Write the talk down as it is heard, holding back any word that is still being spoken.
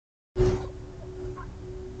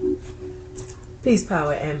Peace,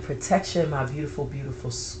 power, and protection, my beautiful, beautiful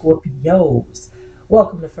Scorpios.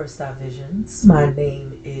 Welcome to First Eye Visions. My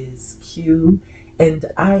name is Q,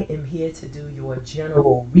 and I am here to do your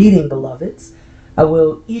general reading, beloveds. I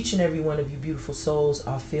will, each and every one of you beautiful souls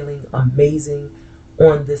are feeling amazing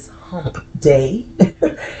on this hump day.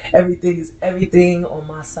 Everything is everything on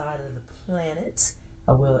my side of the planet.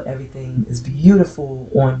 I will, everything is beautiful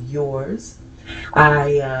on yours.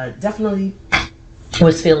 I definitely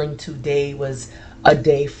was feeling today was a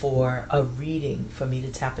day for a reading, for me to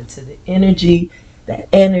tap into the energy,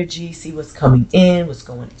 see what's coming in, what's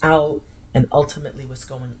going out, and ultimately what's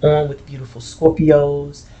going on with beautiful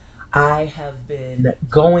Scorpios. I have been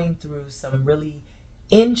going through some really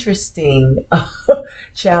interesting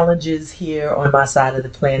challenges here on my side of the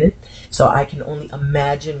planet, so I can only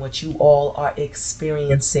imagine what you all are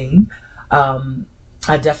experiencing.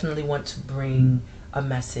 I definitely want to bring a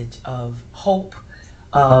message of hope,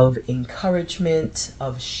 of encouragement,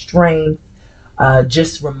 of strength,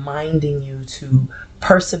 just reminding you to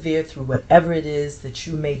persevere through whatever it is that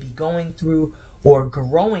you may be going through or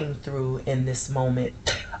growing through in this moment,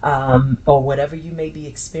 or whatever you may be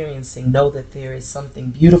experiencing. Know that there is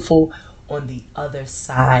something beautiful on the other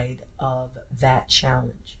side of that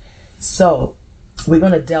challenge. So we're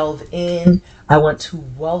going to delve in. I want to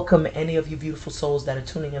welcome any of you beautiful souls that are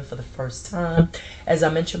tuning in for the first time. As I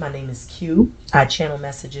mentioned, my name is Q. I channel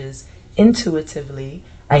messages intuitively.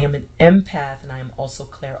 I am an empath and I am also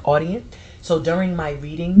clairaudient. So during my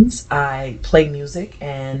readings, I play music,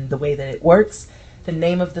 and the way that it works, the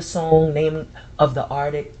name of the song, name of the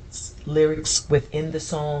artist, lyrics within the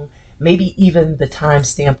song, maybe even the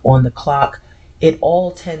timestamp on the clock, it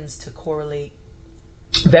all tends to correlate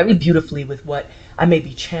very beautifully with what I may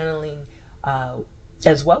be channeling,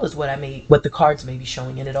 as well as what the cards may be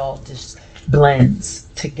showing, and it all just blends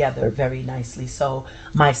together very nicely. So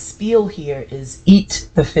my spiel here is eat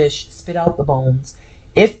the fish, spit out the bones.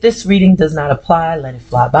 If this reading does not apply, let it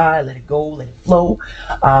fly by, let it go, let it flow.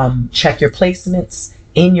 Check your placements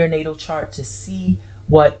in your natal chart to see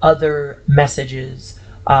what other messages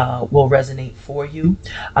will resonate for you.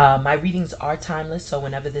 My readings are timeless, so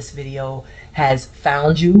whenever this video has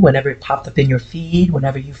found you, whenever it popped up in your feed,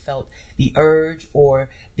 whenever you felt the urge or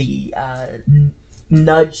the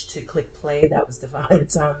nudge to click play, that was divine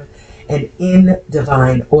timing and in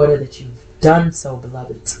divine order that you've done so,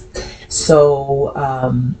 beloveds. So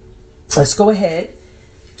let's go ahead.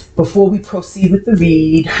 Before we proceed with the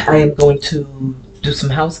read, I am going to do some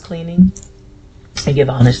house cleaning and give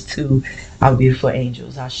honors to our beautiful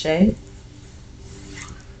angels. Ashe.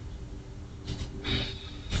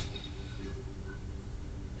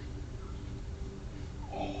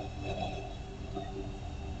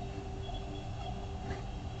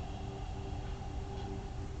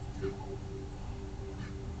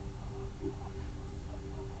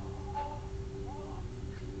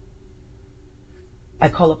 I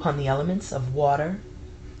call upon the elements of water,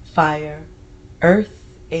 fire, earth,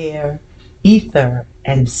 air, ether,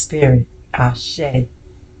 and spirit. Ashe. I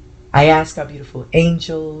ask our beautiful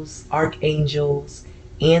angels, archangels,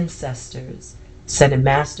 ancestors, ascended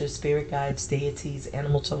masters, spirit guides, deities,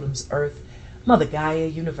 animal totems, earth, Mother Gaia,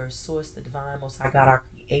 universe, source, the divine, most high God, our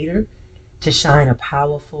creator, to shine a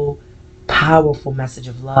powerful, powerful message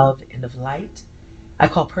of love and of light. I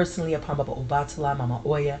call personally upon Baba Obatala, Mama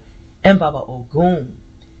Oya, and Baba Ogun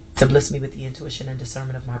to bless me with the intuition and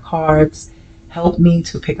discernment of my cards. Help me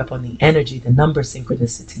to pick up on the energy, the number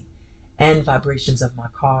synchronicity, and vibrations of my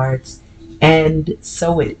cards. And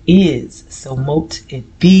so it is. So mote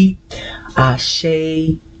it be.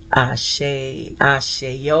 Ashe, ashe, ashe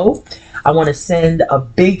yo. I want to send a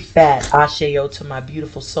big fat ashe yo to my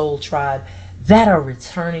beautiful soul tribe that are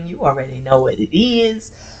returning. You already know what it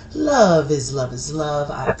is. Love is love is love.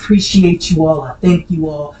 I appreciate you all. I thank you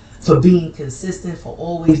all for being consistent, for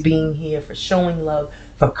always being here, for showing love,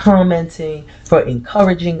 for commenting, for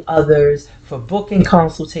encouraging others, for booking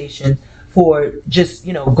consultation, for just,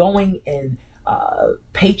 going and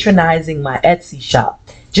patronizing my Etsy shop,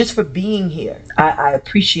 just for being here. I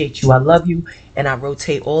appreciate you. I love you. And I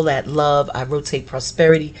rotate all that love. I rotate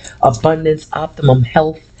prosperity, abundance, optimum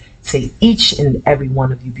health to each and every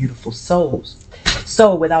one of you beautiful souls.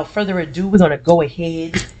 So without further ado, we're going to go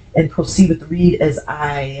ahead and proceed with the read. As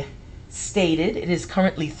I stated, it is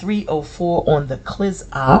currently 3:04 on the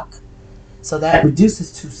Clisark, so that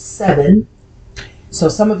reduces to 7. So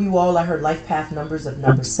some of you all, I heard life path numbers of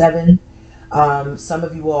number 7. Some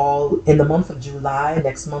of you all, in the month of July,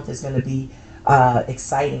 next month is going to be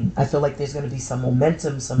exciting. I feel like there's going to be some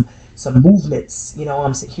momentum, some some movements. You know,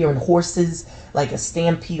 I'm hearing horses, like a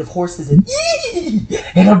stampede of horses, and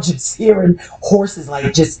I'm just hearing horses,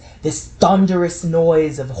 like just this thunderous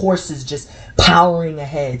noise of horses just powering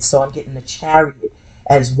ahead. So I'm getting a chariot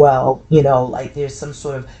as well. You know, like there's some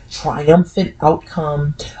sort of triumphant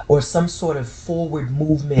outcome or some sort of forward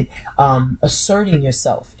movement, asserting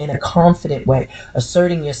yourself in a confident way,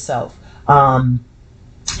 asserting yourself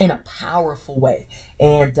in a powerful way,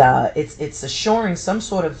 and it's assuring some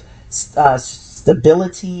sort of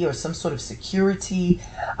stability or some sort of security,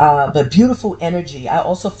 but beautiful energy. I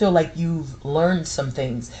also feel like you've learned some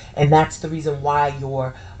things, and that's the reason why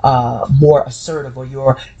you're more assertive, or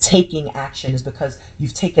you're taking action, is because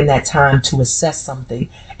you've taken that time to assess something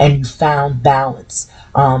and you found balance.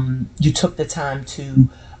 You took the time to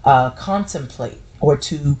contemplate or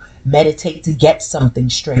to meditate to get something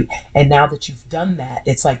straight, and now that you've done that,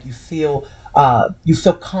 it's like you feel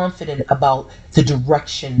confident about the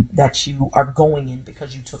direction that you are going in,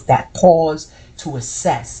 because you took that pause to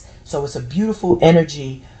assess. So it's a beautiful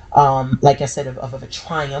energy, like I said, of a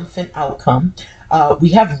triumphant outcome. We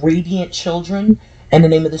have radiant children, and the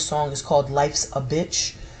name of the song is called Life's a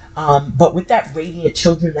Bitch. But with that radiant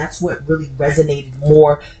children, that's what really resonated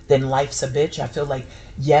more than life's a bitch. I feel like,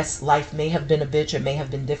 yes, life may have been a bitch, it may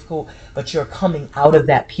have been difficult, but you're coming out of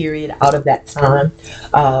that period, out of that time.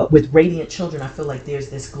 With radiant children, I feel like there's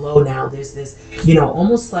this glow now. There's this,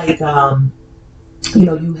 almost like,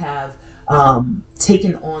 you have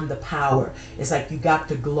taken on the power. It's like you got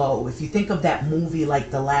the glow. If you think of that movie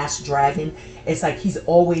like The Last Dragon, it's like he's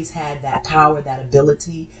always had that power, that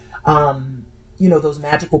ability. Those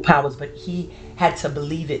magical powers, but he had to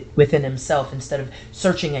believe it within himself. Instead of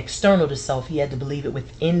searching external to self, he had to believe it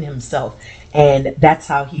within himself. And that's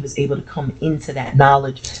how he was able to come into that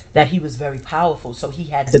knowledge that he was very powerful. So he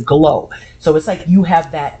had the glow. So it's like you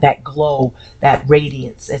have that glow, that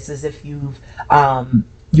radiance. It's as if you've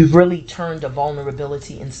really turned a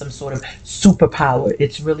vulnerability in some sort of superpower.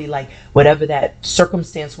 It's really like whatever that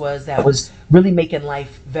circumstance was that was really making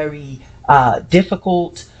life very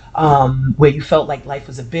difficult, where you felt like life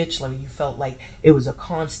was a bitch, like you felt like it was a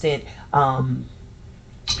constant,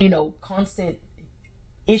 constant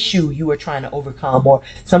issue you were trying to overcome, or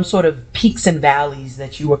some sort of peaks and valleys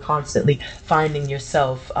that you were constantly finding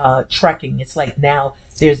yourself trekking. It's like now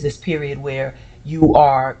there's this period where you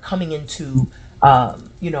are coming into, a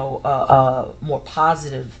more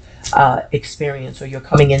positive experience, or you're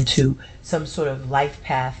coming into some sort of life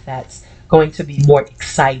path that's going to be more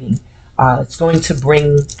exciting. It's going to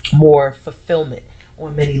bring more fulfillment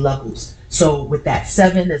on many levels. So with that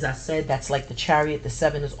 7, as I said, that's like the chariot. The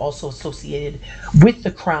 7 is also associated with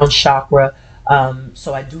the crown chakra.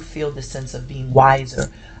 So I do feel the sense of being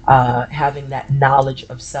wiser, having that knowledge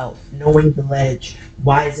of self, knowing the ledge,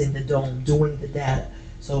 wising the dome, doing the data.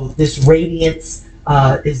 So this radiance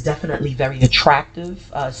is definitely very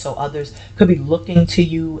attractive. So others could be looking to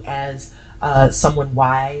you as someone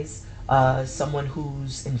wise, someone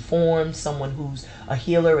who's informed, someone who's a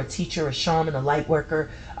healer, a teacher, a shaman, a light worker.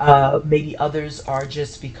 Maybe others are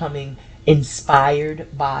just becoming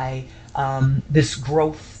inspired by this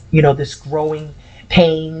growth, this growing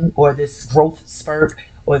pain, or this growth spurt,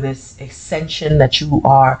 or this ascension that you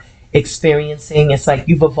are experiencing. It's like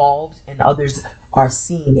you've evolved and others are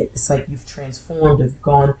seeing it. It's like you've transformed, have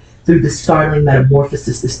gone through this startling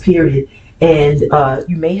metamorphosis, this period, and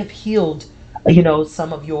you may have healed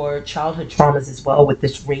some of your childhood traumas as well with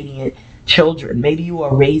this radiant children. Maybe you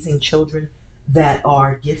are raising children that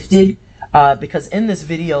are gifted, because in this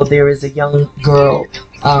video there is a young girl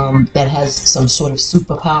that has some sort of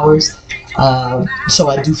superpowers. So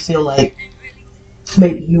I do feel like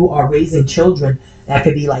maybe you are raising children that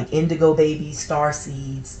could be like indigo babies, star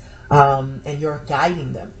seeds, and you're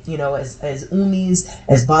guiding them, as umis,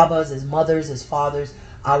 as babas, as mothers, as fathers.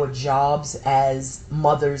 Our jobs as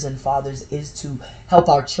mothers and fathers is to help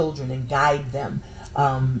our children and guide them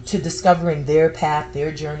to discovering their path,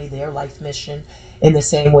 their journey, their life mission in the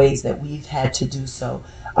same ways that we've had to do so.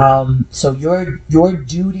 So your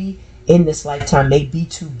duty in this lifetime may be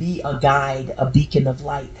to be a guide, a beacon of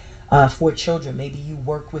light for children. Maybe you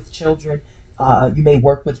work with children. You may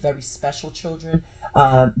work with very special children.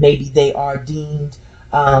 Maybe they are deemed,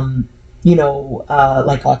 like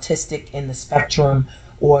autistic in the spectrum,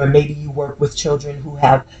 or maybe you work with children who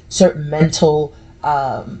have certain mental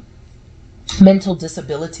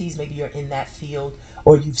disabilities. Maybe you're in that field,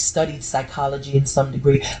 or you've studied psychology in some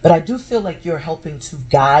degree. But I do feel like you're helping to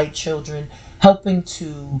guide children, helping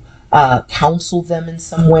to counsel them in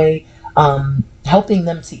some way, helping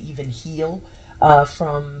them to even heal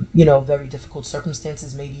from very difficult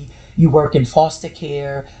circumstances. Maybe you work in foster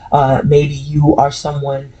care. Maybe you are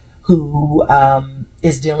someone who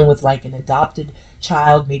is dealing with like an adopted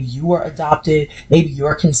child. Maybe you were adopted. Maybe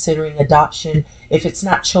you're considering adoption. If it's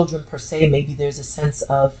not children per se, maybe there's a sense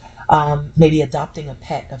of maybe adopting a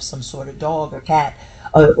pet of some sort of dog or cat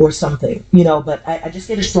or something, you know. But I just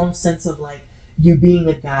get a strong sense of like you being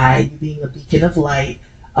a guide, you being a beacon of light.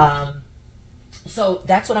 So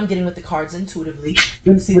that's what I'm getting with the cards intuitively. You're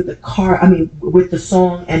going to see with the with the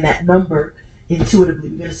song and that number intuitively.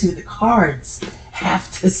 We're going to see what the cards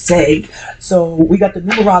have to say. So we got the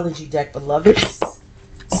numerology deck, beloveds.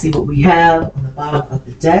 See what we have on the bottom of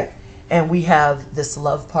the deck. And we have this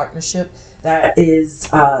love partnership that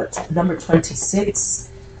is number 26.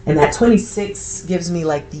 And that 26 gives me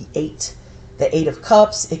like the Eight of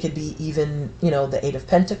Cups. It could be even, you know, the Eight of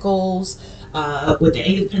Pentacles. With the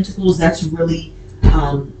Eight of Pentacles, that's really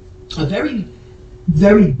a very,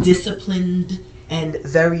 very disciplined and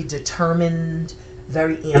very determined,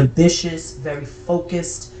 very ambitious, very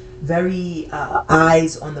focused, very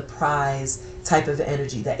eyes on the prize type of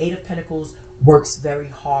energy. The Eight of Pentacles works very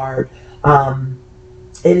hard.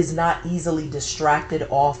 It is not easily distracted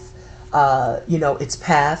off you know, its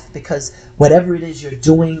path, because whatever it is you're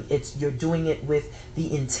doing, you're doing it with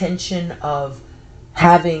the intention of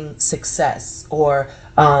having success or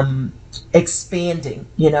expanding.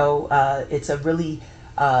 You know, it's a really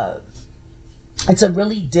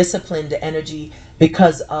disciplined energy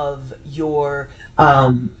because of your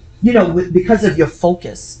you know, because of your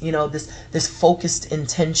focus. You know, this focused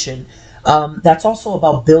intention. That's also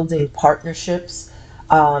about building partnerships.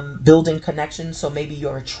 Building connections. So maybe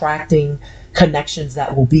you're attracting connections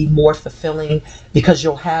that will be more fulfilling because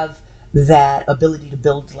you'll have that ability to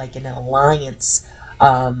build like an alliance,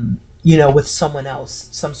 you know, with someone else,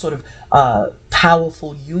 some sort of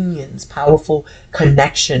powerful unions, powerful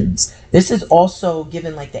connections. This is also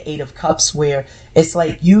given like the Eight of Cups, where it's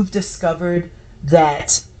like you've discovered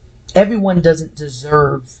that everyone doesn't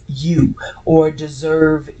deserve you or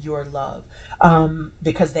deserve your love,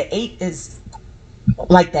 because the eight is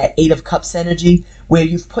like that Eight of Cups energy, where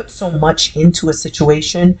you've put so much into a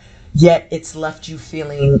situation, yet it's left you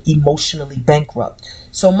feeling emotionally bankrupt.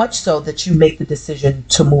 So much so that you make the decision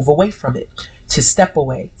to move away from it, to step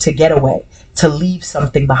away, to get away, to leave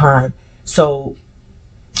something behind. So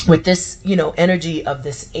with this, you know, energy of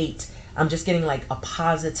this eight, I'm just getting like a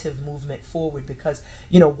positive movement forward, because,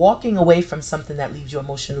 you know, walking away from something that leaves you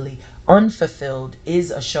emotionally unfulfilled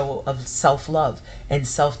is a show of self-love and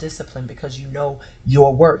self-discipline, because you know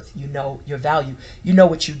your worth, you know your value, you know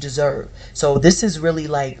what you deserve. So this is really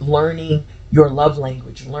like learning your love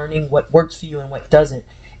language, learning what works for you and what doesn't,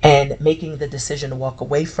 and making the decision to walk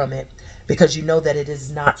away from it because you know that it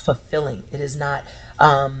is not fulfilling. It is not,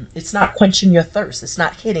 it's not quenching your thirst. It's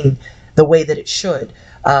not hitting the way that it should.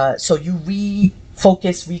 So you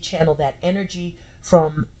refocus, rechannel that energy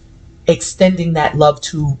from extending that love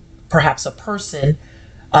to perhaps a person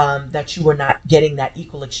that you were not getting that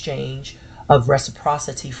equal exchange of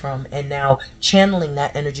reciprocity from, and now channeling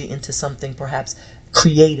that energy into something perhaps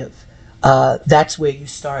creative. That's where you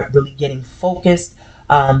start really getting focused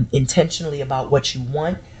intentionally about what you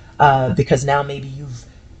want, because now maybe you've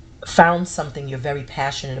found something you're very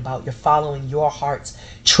passionate about. You're following your heart's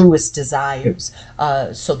truest desires.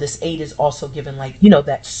 So this eight is also given like, you know,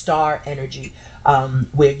 that star energy,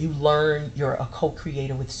 where you learn you're a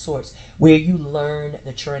co-creator with source, where you learn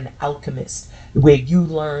that you're an alchemist, where you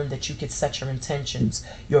learn that you could set your intentions,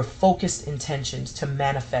 your focused intentions, to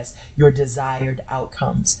manifest your desired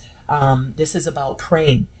outcomes. This is about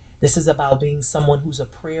praying. This is about being someone who's a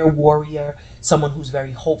prayer warrior, someone who's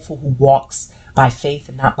very hopeful, who walks by faith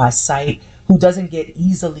and not by sight, who doesn't get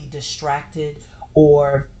easily distracted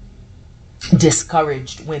or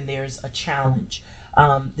discouraged when there's a challenge.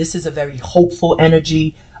 This is a very hopeful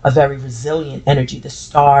energy, a very resilient energy. The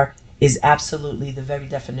star is absolutely the very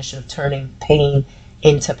definition of turning pain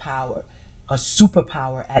into power, a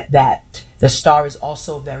superpower at that. The star is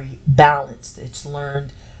also very balanced. It's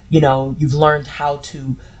learned, you know, you've learned how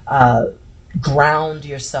to ground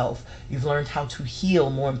yourself. You've learned how to heal,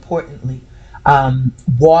 more importantly.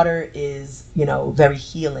 Water is, you know, very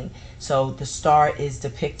healing. So the star is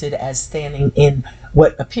depicted as standing in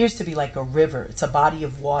what appears to be like a river. It's a body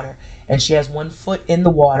of water, and she has 1 foot in the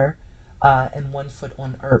water and 1 foot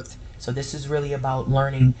on earth. So this is really about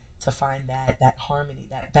learning to find that harmony,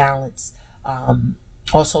 that balance.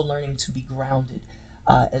 Also learning to be grounded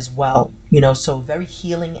as well. You know, so very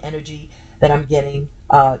healing energy that I'm getting,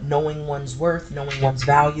 knowing one's worth, knowing one's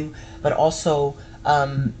value, but also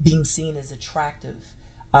being seen as attractive,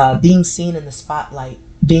 being seen in the spotlight,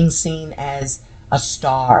 being seen as a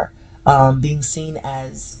star, being seen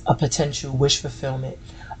as a potential wish fulfillment.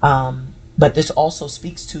 But this also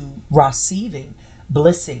speaks to receiving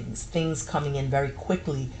blessings, things coming in very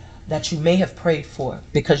quickly that you may have prayed for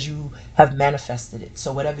because you have manifested it.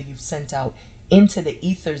 So whatever you've sent out into the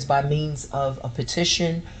ethers by means of a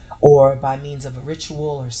petition or by means of a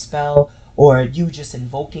ritual or spell, or you just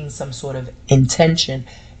invoking some sort of intention,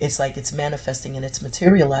 it's like it's manifesting and it's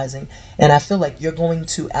materializing. And I feel like you're going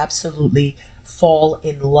to absolutely fall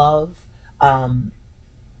in love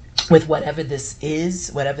with whatever this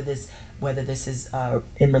is, whether this is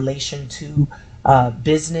in relation to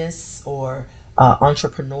business or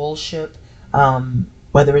entrepreneurship,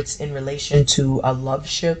 whether it's in relation to a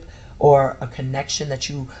loveship or a connection that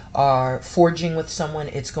you are forging with someone.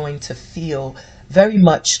 It's going to feel very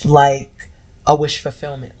much like a wish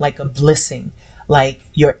fulfillment, like a blessing, like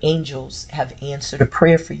your angels have answered a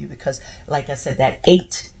prayer for you. Because like I said, that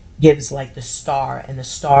 8 gives like the star, and the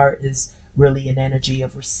star is really an energy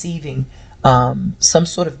of receiving some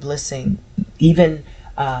sort of blessing, even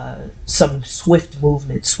some swift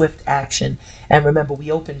movement, swift action. And remember,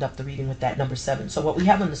 we opened up the reading with that number 7. So what we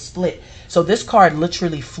have on the split, so this card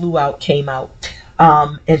literally flew out, came out.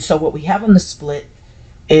 And so what we have on the split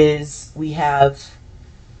is we have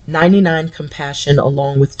 99 compassion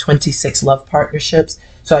along with 26 love partnerships.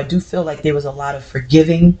 So I do feel like there was a lot of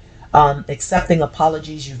forgiving, accepting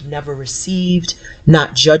apologies you've never received,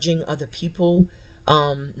 not judging other people,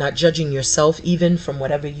 not judging yourself even from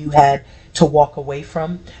whatever you had to walk away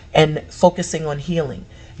from, and focusing on healing.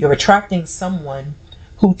 You're attracting someone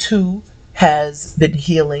who too has been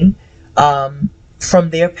healing from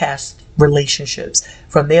their past relationships,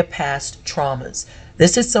 from their past traumas.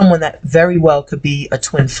 This is someone that very well could be a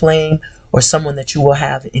twin flame, or someone that you will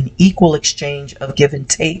have an equal exchange of give and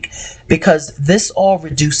take, because this all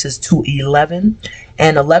reduces to 11,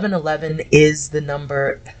 and 1111 is the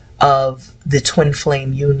number of the twin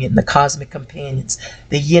flame union, the cosmic companions,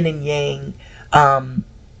 the yin and yang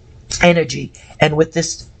energy. And with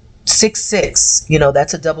this 66, you know,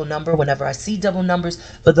 that's a double number. Whenever I see double numbers,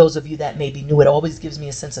 for those of you that may be new, it always gives me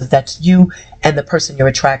a sense of that's you and the person you're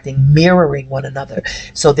attracting mirroring one another.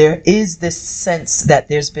 So there is this sense that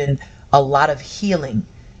there's been a lot of healing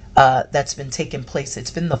that's been taking place.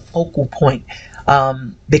 It's been the focal point,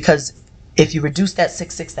 because if you reduce that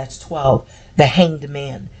 66, that's 12, the hanged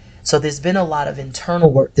man. So there's been a lot of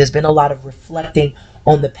internal work. There's been a lot of reflecting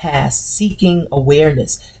on the past, seeking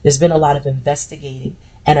awareness. There's been a lot of investigating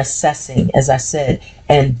and assessing, as I said.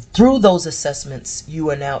 And through those assessments,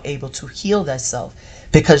 you are now able to heal thyself,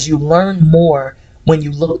 because you learn more when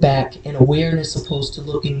you look back in awareness, opposed to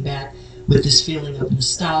looking back with this feeling of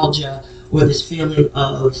nostalgia, or this feeling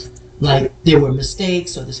of like there were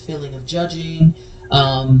mistakes, or this feeling of judging.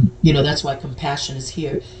 You know, that's why compassion is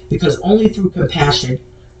here, because only through compassion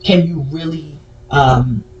can you really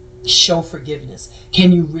show forgiveness?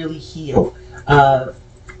 Can you really heal?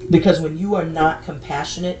 Because when you are not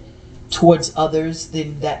compassionate towards others,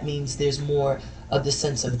 then that means there's more of the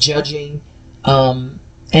sense of judging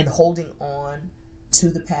and holding on to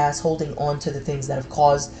the past, holding on to the things that have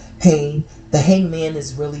caused pain. The hangman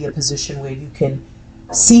is really a position where you can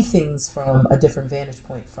see things from a different vantage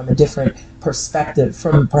point, from a different perspective,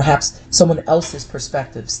 from perhaps someone else's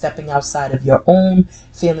perspective, stepping outside of your own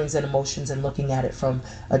feelings and emotions and looking at it from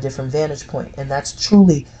a different vantage point. And that's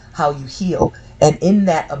truly how you heal. And in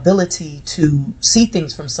that ability to see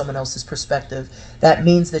things from someone else's perspective, that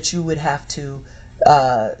means that you would have to,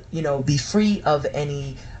 you know, be free of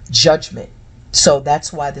any judgment. So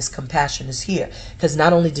that's why this compassion is here, because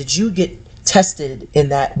not only did you get tested in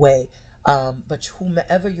that way, but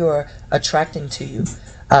whomever you're attracting to you,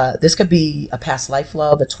 this could be a past life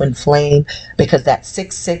love, a twin flame, because that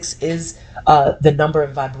 66 is the number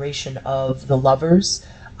and vibration of the lovers.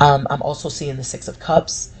 I'm also seeing the 6 of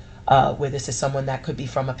Cups, where this is someone that could be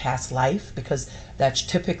from a past life, because that's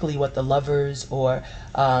typically what the lovers, or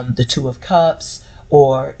the 2 of Cups,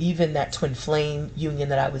 or even that twin flame union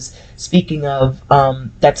that I was speaking of,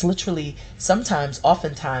 that's literally sometimes,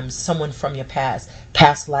 oftentimes, someone from your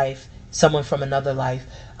past life, someone from another life,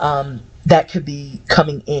 that could be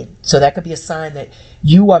coming in. So that could be a sign that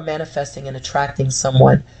you are manifesting and attracting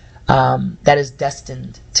someone that is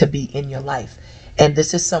destined to be in your life. And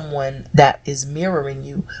this is someone that is mirroring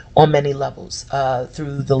you on many levels,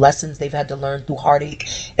 through the lessons they've had to learn through heartache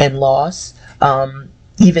and loss,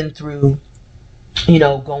 even through, you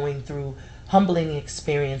know, going through humbling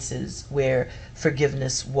experiences where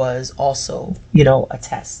forgiveness was also, you know, a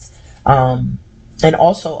test. And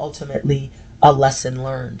also ultimately a lesson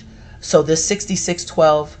learned. So this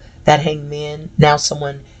 6612, that hangman, now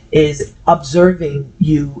someone is observing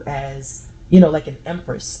you as like an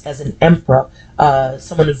empress, as an emperor,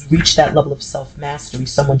 someone who's reached that level of self-mastery,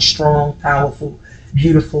 someone strong, powerful,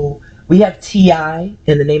 beautiful. We have T.I.,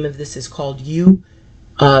 and the name of this is called You,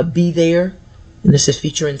 Be There, and this is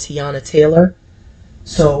featuring Tiana Taylor.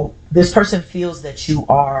 So this person feels that you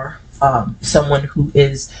are someone who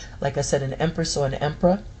is, like I said, an empress or an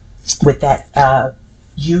emperor with that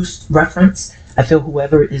use reference. I feel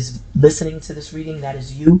whoever is listening to this reading, that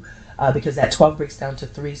is you, because that 12 breaks down to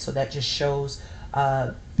 3, so that just shows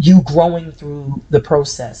you growing through the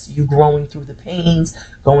process, you growing through the pains,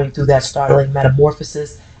 going through that startling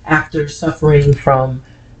metamorphosis after suffering from,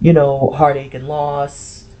 heartache and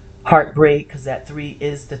loss, heartbreak, because that 3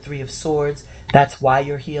 is the 3 of Swords. That's why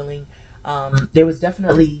you're healing. There was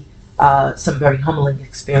definitely some very humbling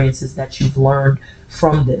experiences that you've learned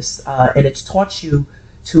from this, and it's taught you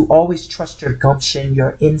to always trust your gumption,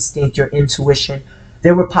 your instinct, your intuition.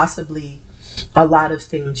 There were possibly a lot of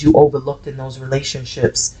things you overlooked in those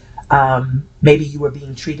relationships. Maybe you were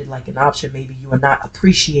being treated like an option. Maybe you were not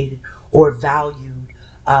appreciated or valued.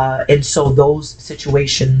 And so those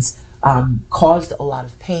situations caused a lot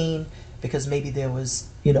of pain because maybe there was,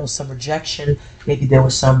 some rejection. Maybe there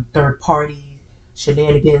was some third party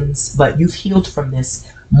shenanigans. But you've healed from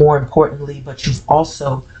this, more importantly. But you've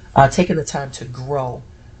also taken the time to grow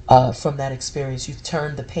from that experience. You've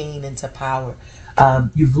turned the pain into power.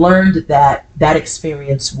 You've learned that that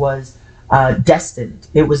experience was destined.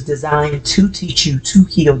 It was designed to teach you, to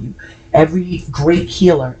heal you. Every great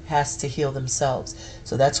healer has to heal themselves.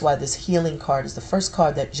 So that's why this healing card is the first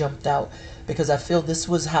card that jumped out, because I feel this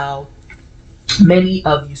was how many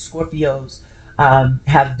of you Scorpios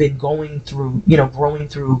have been going through, growing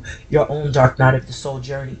through your own dark night of the soul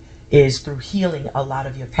journey, is through healing a lot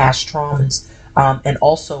of your past traumas. And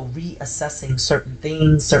also reassessing certain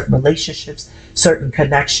things, certain relationships, certain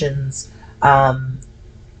connections, and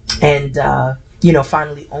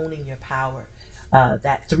finally owning your power.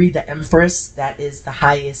 That 3, the Empress, that is the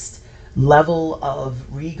highest level of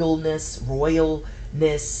regalness,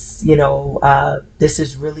 royalness. This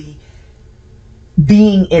is really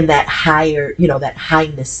being in that higher, that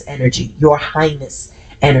highness energy, your highness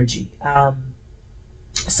energy.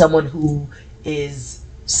 Someone who is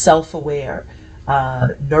self-aware,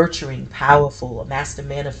 nurturing, powerful, a master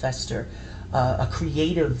manifester, a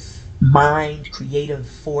creative mind, creative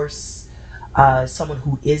force, someone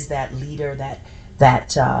who is that leader,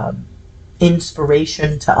 that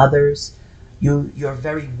inspiration to others. You're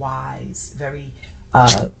very wise, very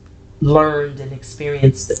learned and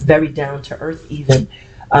experienced, very down to earth even.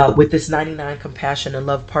 With this 99 compassion and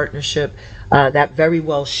love partnership, that very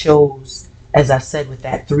well shows, as I said, with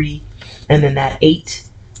that 3 and then that 8.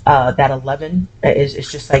 That 11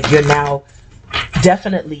 is just like you're now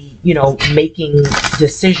definitely, making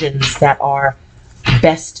decisions that are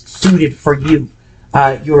best suited for you.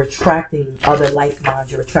 You're attracting other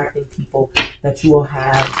like-minded, you're attracting people that you will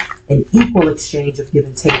have an equal exchange of give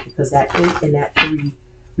and take, because that 8 and that 3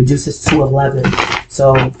 reduces to 11.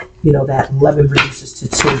 So, that 11 reduces to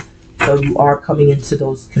 2. So you are coming into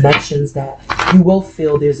those connections that you will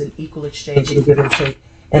feel there's an equal exchange and give and take.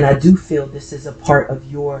 And I do feel this is a part of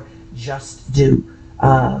your just due.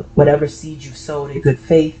 Whatever seeds you've sowed in good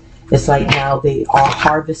faith, it's like now they are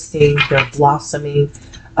harvesting, they're blossoming.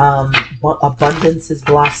 Abundance is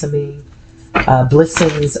blossoming.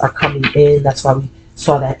 Blessings are coming in. That's why we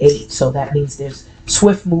saw that 8. So that means there's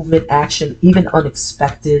swift movement, action, even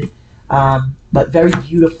unexpected, but very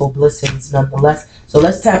beautiful blessings nonetheless. So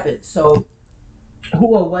let's tap it. So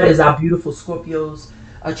who or what is our beautiful Scorpios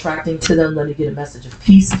attracting to them? Let me get a message of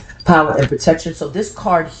peace, power, and protection. So this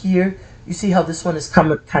card here, you see how this one is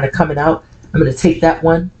kind of coming out. I'm going to take that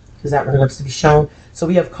one because that one wants to be shown. So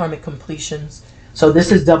we have karmic completions. So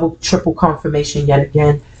this is double, triple confirmation yet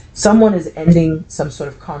again. Someone is ending some sort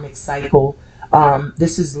of karmic cycle.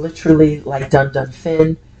 This is literally like done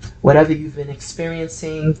fin. Whatever you've been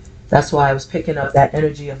experiencing, that's why I was picking up that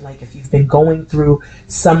energy of like if you've been going through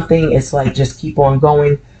something, it's like just keep on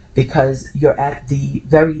going, because you're at the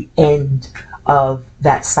very end of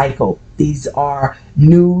that cycle. These are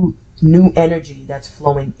new energy that's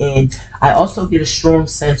flowing in. I also get a strong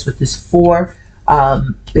sense with this 4,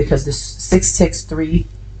 because this 6 takes 3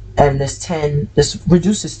 and this 10, this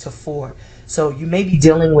reduces to 4. So you may be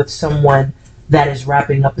dealing with someone that is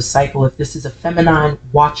wrapping up a cycle. If this is a feminine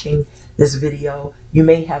watching this video, you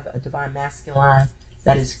may have a divine masculine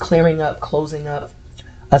that is clearing up, closing up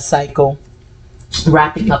a cycle,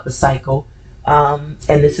 wrapping up a cycle, and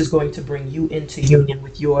this is going to bring you into union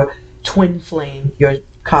with your twin flame, your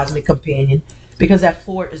cosmic companion, because that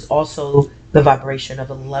 4 is also the vibration of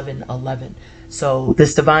 1111. So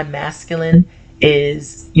this divine masculine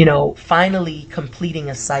is, you know, finally completing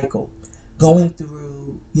a cycle, going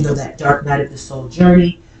through, you know, that dark night of the soul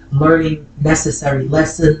journey, learning necessary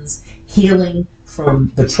lessons, healing from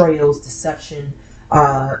betrayals, deception,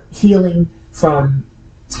 healing from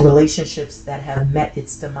relationships that have met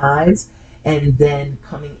its demise, and then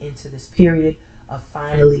coming into this period of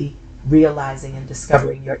finally realizing and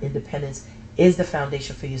discovering your independence is the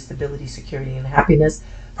foundation for your stability, security, and happiness.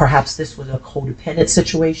 Perhaps this was a codependent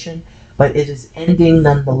situation, but it is ending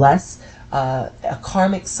nonetheless. A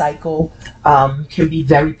karmic cycle can be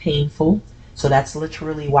very painful. So that's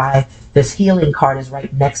literally why this healing card is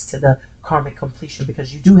right next to the karmic completion,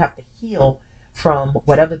 because you do have to heal from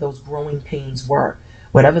whatever those growing pains were,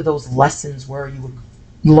 whatever those lessons were you were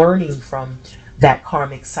learning from that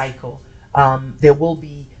karmic cycle. There will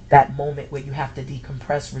be that moment where you have to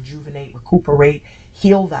decompress, rejuvenate, recuperate,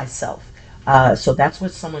 heal thyself. So that's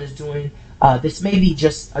what someone is doing. This may be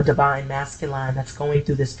just a divine masculine that's going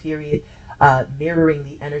through this period, mirroring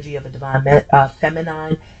the energy of a divine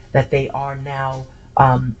feminine that they are now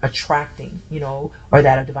attracting, you know, or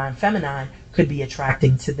that a divine feminine could be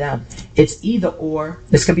attracting to them. It's either or.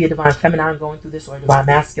 This could be a divine feminine going through this, or a divine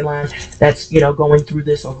masculine that's, you know, going through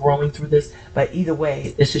this or growing through this. But either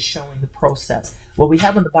way, this is showing the process. What we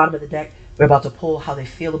have on the bottom of the deck, we're about to pull how they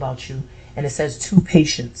feel about you, and it says to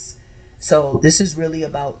patience. So this is really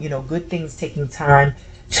about, you know, good things taking time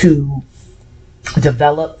to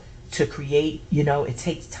develop, to create. You know, it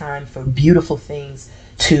takes time for beautiful things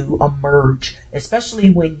to emerge,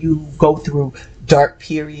 especially when you go through dark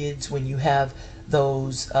periods, when you have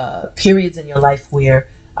those periods in your life where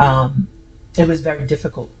it was very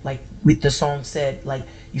difficult. Like the song said, like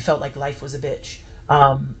you felt like life was a bitch.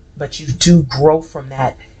 But you do grow from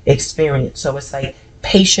that experience. So it's like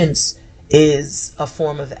patience is a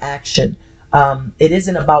form of action. It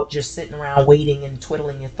isn't about just sitting around waiting and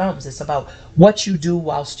twiddling your thumbs. It's about what you do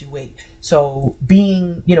whilst you wait. So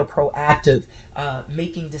being, you know, proactive,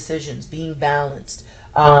 making decisions, being balanced,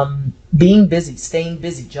 being busy, staying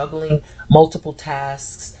busy, juggling multiple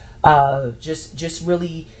tasks, just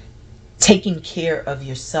really taking care of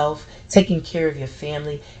yourself, taking care of your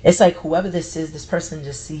family. It's like whoever this is, this person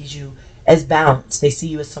just sees you as balanced. They see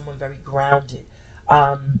you as someone very grounded.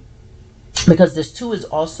 Because this too is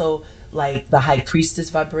also like the high priestess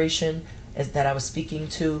vibration that I was speaking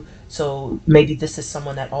to. So maybe this is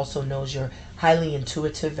someone that also knows you're highly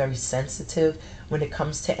intuitive, very sensitive when it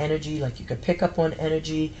comes to energy. Like you could pick up on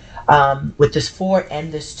energy. With this 4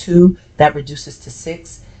 and this 2, that reduces to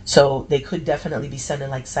 6. So they could definitely be sending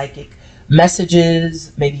like psychic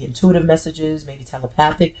messages, maybe intuitive messages, maybe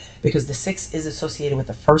telepathic, because the 6 is associated with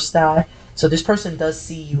the first eye. So this person does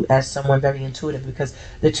see you as someone very intuitive, because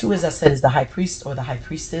the 2, as I said, is the high priest or the high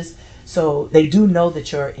priestess. So they do know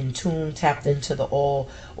that you're in tune, tapped into the all,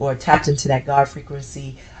 or tapped into that God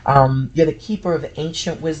frequency. You're the keeper of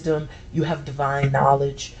ancient wisdom. You have divine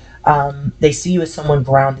knowledge. They see you as someone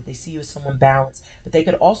grounded. They see you as someone balanced. But they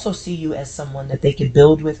could also see you as someone that they could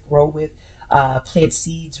build with, grow with, plant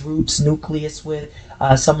seeds, roots, nucleus with.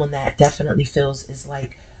 Someone that definitely feels is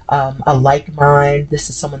like a like mind. This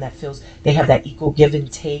is someone that feels they have that equal give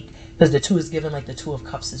and take, because the 2 is given like the 2 of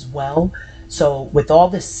cups as well. So with all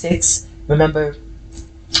the 6, remember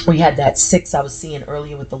we had that 6 I was seeing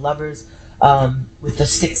earlier with the lovers, with the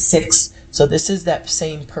 6-6. So this is that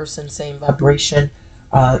same person, same vibration.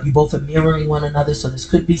 You both are mirroring one another. So this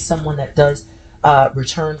could be someone that does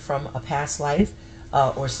return from a past life,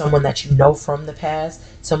 or someone that you know from the past,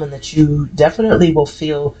 someone that you definitely will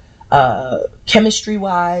feel chemistry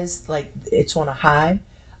wise like it's on a high.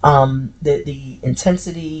 The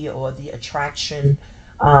intensity or the attraction,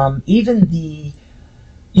 even the,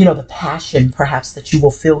 you know, the passion perhaps that you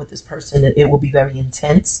will feel with this person, it will be very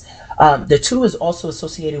intense. The 2 is also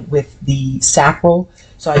associated with the sacral.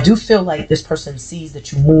 So I do feel like this person sees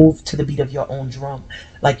that you move to the beat of your own drum.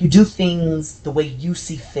 Like you do things the way you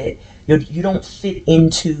see fit. You don't fit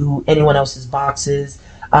into anyone else's boxes.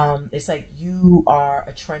 It's like you are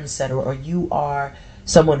a trendsetter, or you are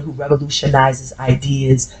someone who revolutionizes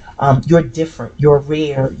ideas. You're different, you're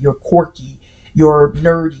rare, you're quirky, you're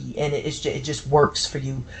nerdy, and it just works for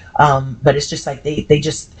you. But it's just like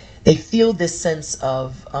they feel this sense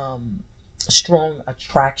of strong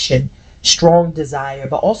attraction, strong desire,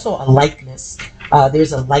 but also a likeness.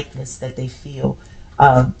 There's a likeness that they feel.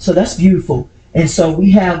 So that's beautiful. And so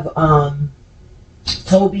we have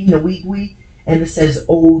Toby Nwigwe, and it says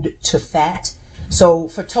Ode to Fat. So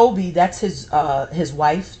for Toby, that's his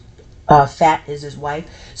wife. Fat is his wife.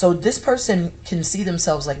 So this person can see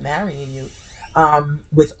themselves like marrying you.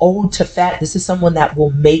 With Ode to Fat, this is someone that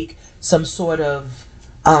will make some sort of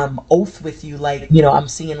oath with you, like, I'm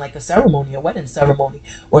seeing like a ceremony, a wedding ceremony,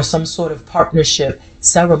 or some sort of partnership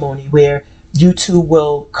ceremony where you two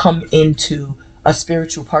will come into a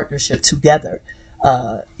spiritual partnership together,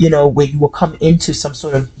 where you will come into some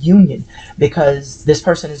sort of union because this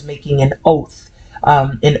person is making an oath.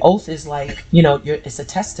 An oath is like, it's a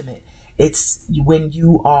testament. It's when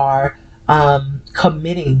you are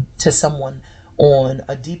committing to someone on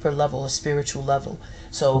a deeper level, a spiritual level.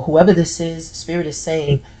 So whoever this is, Spirit is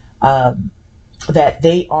saying that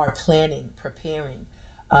they are planning, preparing,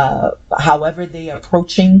 however they are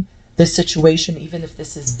approaching this situation, even if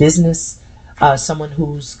this is business, someone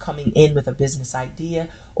who's coming in with a business idea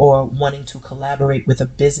or wanting to collaborate with a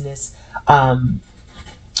business,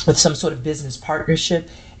 with some sort of business partnership.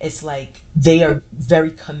 It's like they are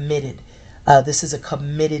very committed. This is a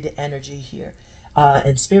committed energy here.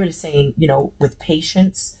 And Spirit is saying, with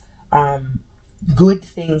patience, good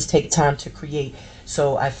things take time to create.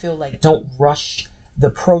 So I feel like don't rush the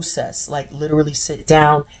process. Like literally sit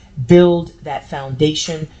down, build that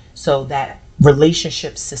foundation so that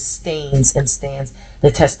relationship sustains and stands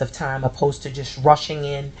the test of time, opposed to just rushing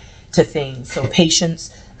in to things. So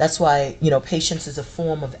patience, that's why, patience is a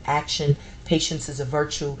form of action. Patience is a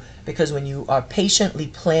virtue, because when you are patiently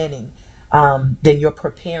planning, then you're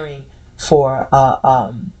preparing for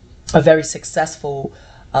a very successful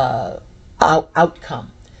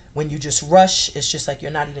outcome. When you just rush, it's just like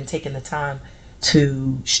you're not even taking the time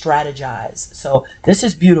to strategize. So this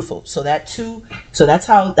is beautiful. So that's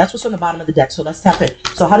what's on the bottom of the deck. So let's tap in.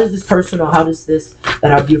 So how does this person, or how does this,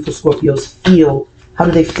 that our beautiful Scorpios feel? How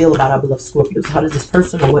do they feel about our beloved Scorpios? How does this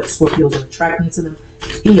person, or what Scorpios are attracting to them,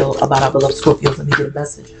 feel about our beloved Scorpios? Let me get a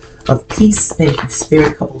message of peace. Thank you,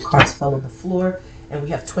 Spirit. A couple of cards fell on the floor. And we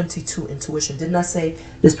have 22, intuition. Didn't I say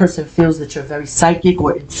this person feels that you're very psychic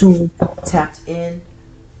or in tune, tapped in,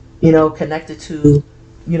 connected to,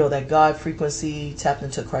 that God frequency, tapped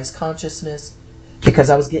into Christ consciousness? Because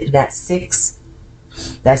I was getting that 6.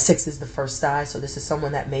 That 6 is the first eye. So this is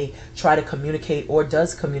someone that may try to communicate or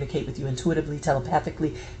does communicate with you intuitively,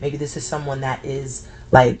 telepathically. Maybe this is someone that is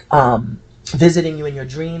like visiting you in your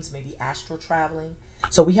dreams, maybe astral traveling.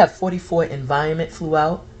 So we have 44, environment flew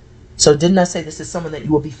out. So didn't I say this is someone that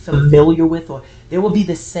you will be familiar with, or there will be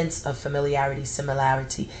this sense of familiarity,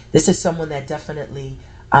 similarity. This is someone that definitely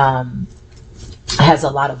has a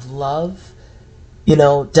lot of love,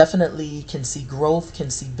 definitely can see growth, can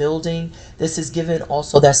see building. This is given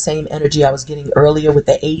also that same energy I was getting earlier with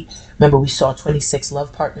the 8. Remember, we saw 26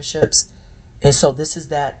 love partnerships. And so this is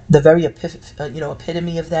the very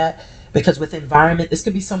epitome of that, because with environment, this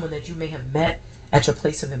could be someone that you may have met at your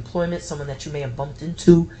place of employment, someone that you may have bumped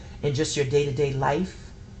into in just your day-to-day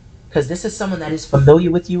life, because this is someone that is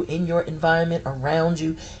familiar with you in your environment, around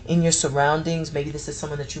you, in your surroundings. Maybe this is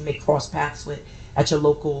someone that you may cross paths with at your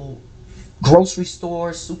local grocery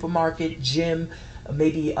store, supermarket, gym,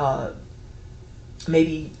 maybe on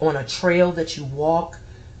a trail that you walk.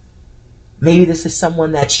 Maybe this is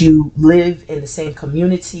someone that you live in the same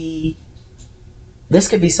community. This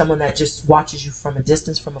could be someone that just watches you from a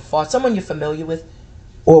distance, from afar, someone you're familiar with.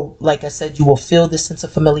 Or, like I said, you will feel this sense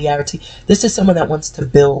of familiarity. This is someone that wants to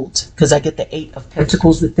build, because I get the 8 of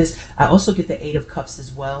Pentacles with this. I also get the 8 of Cups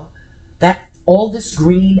as well. That all this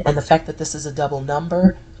green and the fact that this is a double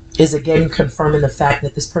number is again confirming the fact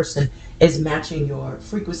that this person is matching your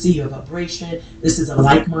frequency, your vibration. This is a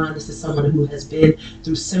like mind. This is someone who has been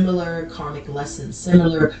through similar karmic lessons,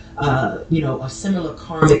 similar, a similar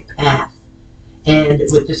karmic path. And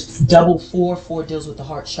with this double 4, 4 deals with the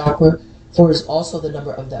heart chakra. 4 is also the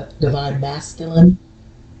number of the divine masculine.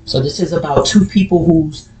 So this is about 2 people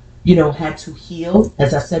who's, had to heal,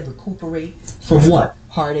 as I said, recuperate from what?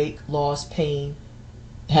 Heartache, loss, pain,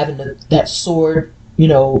 having that sword,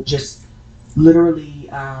 just literally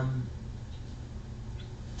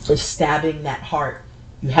stabbing that heart.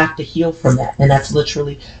 You have to heal from that. And that's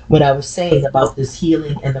literally what I was saying about this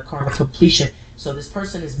healing and the karma completion. So this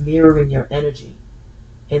person is mirroring your energy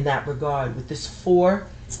in that regard. With this 4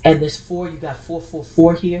 and this 4, you got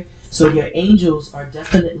 444 here. So your angels are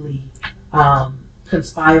definitely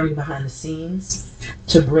conspiring behind the scenes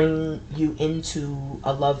to bring you into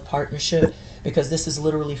a love partnership, because this is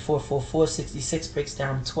literally 444. 66 breaks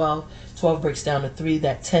down to 12. 12 breaks down to 3.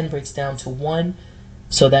 That 10 breaks down to 1.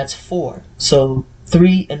 So that's 4. So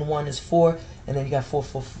 3 and 1 is 4. And then you got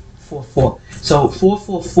 444. So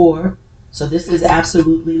 444. So this is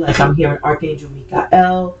absolutely like, I'm hearing Archangel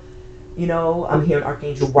Michael. I'm hearing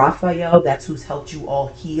Archangel Raphael. That's who's helped you all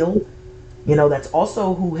heal. That's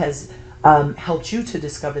also who has helped you to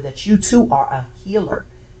discover that you too are a healer.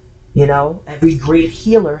 You know, every great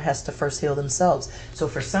healer has to first heal themselves. So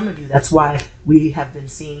for some of you, that's why we have been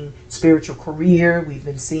seeing spiritual career, we've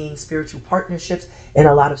been seeing spiritual partnerships in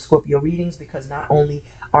a lot of Scorpio readings, because not only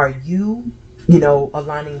are you, you know,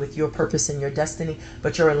 aligning with your purpose and your destiny,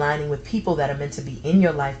 but you're aligning with people that are meant to be in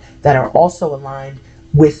your life that are also aligned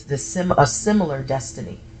with a similar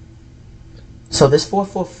destiny. So this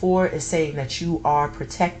 444 is saying that you are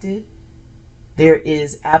protected. There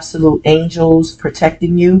is absolute angels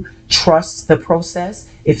protecting you. Trust the process.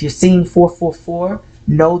 If you're seeing 444,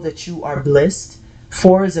 know that you are blessed.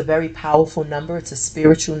 4 is a very powerful number. It's a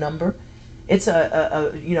spiritual number. It's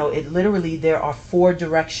you know, it literally, there are 4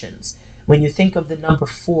 directions. When you think of the number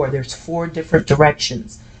 4, there's 4 different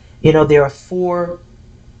directions. You know, there are 4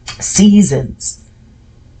 seasons.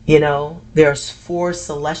 You know, there's 4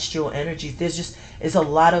 celestial energies. It's a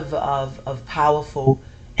lot of powerful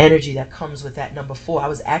energy that comes with that number 4. I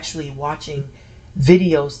was actually watching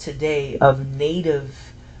videos today of native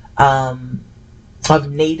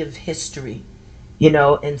history, you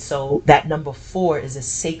know, and so that number 4 is a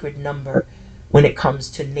sacred number when it comes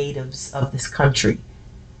to natives of this country.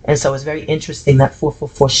 And so it's very interesting that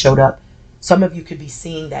 444 showed up. Some of you could be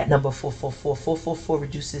seeing that number 444. 444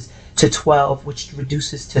 reduces to 12, which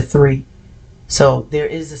reduces to 3. So there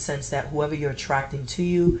is a sense that whoever you're attracting to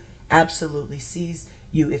you absolutely sees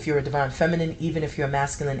you, if you're a divine feminine, even if you're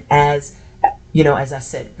masculine, as, you know, as I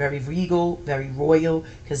said, very regal, very royal,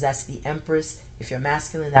 because that's the empress. If you're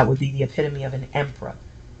masculine, that would be the epitome of an emperor.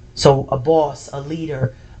 So a boss, a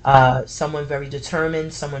leader, someone very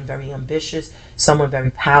determined, someone very ambitious, someone very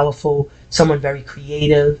powerful, someone very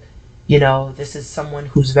creative. You know, this is someone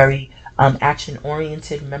who's very action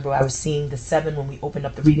oriented. Remember, I was seeing the 7 when we opened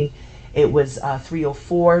up the reading. It was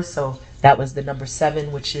 304, so that was the number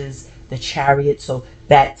 7, which is the chariot. So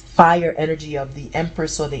that fire energy of the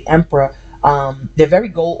empress or the emperor, they're very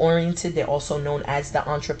goal oriented. They're also known as the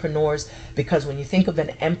entrepreneurs, because when you think of an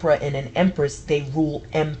emperor and an empress, they rule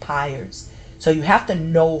empires. So you have to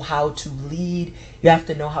know how to lead. You have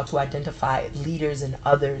to know how to identify leaders and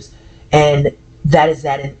others, and that is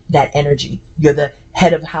that energy. You're the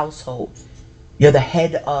head of household. You're the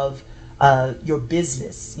head of your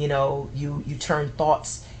business. You know, you turn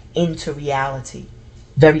thoughts into reality.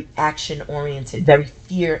 Very action oriented, very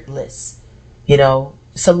fearless. You know,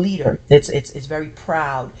 it's a leader. It's very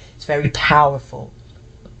proud. It's very powerful.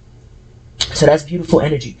 So that's beautiful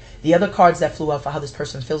energy. The other cards that flew out for how this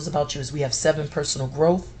person feels about you is we have 7, personal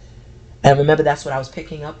growth. And remember, that's what I was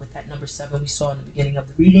picking up with that number 7 we saw in the beginning of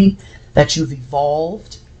the reading, that you've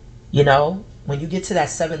evolved. You know, when you get to that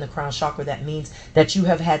 7, the crown chakra, that means that you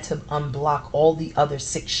have had to unblock all the other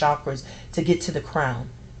 6 chakras to get to the crown.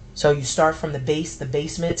 So you start from the base, the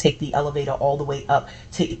basement, take the elevator all the way up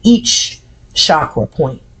to each chakra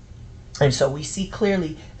point. And so we see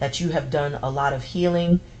clearly that you have done a lot of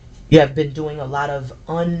healing. You have been doing a lot of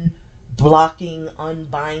unblocking,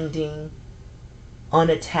 unbinding,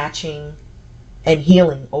 unattaching, and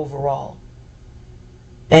healing overall.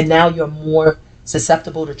 And now you're more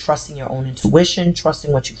susceptible to trusting your own intuition,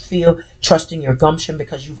 trusting what you feel, trusting your gumption,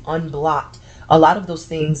 because you've unblocked a lot of those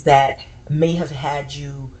things that may have had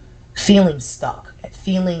you feeling stuck,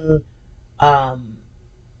 feeling,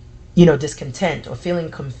 you know, discontent, or feeling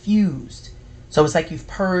confused. So it's like you've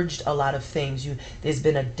purged a lot of things. There's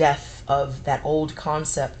been a death of that old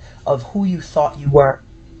concept of who you thought you were,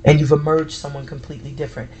 and you've emerged someone completely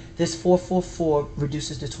different. This 444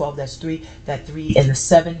 reduces to 12, that's 3. That 3 and the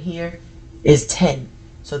 7 here is 10.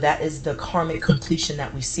 So that is the karmic completion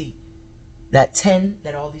that we see. That 10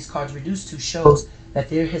 that all these cards reduce to shows that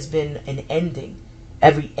there has been an ending.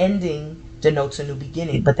 Every ending denotes a new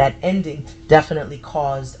beginning, but that ending definitely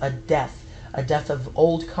caused a death of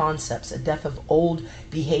old concepts, a death of old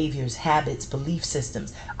behaviors, habits, belief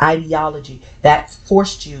systems, ideology that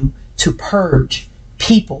forced you to purge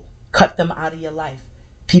people, cut them out of your life.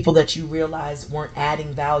 People that you realized weren't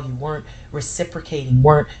adding value, weren't reciprocating,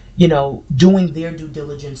 weren't, you know, doing their due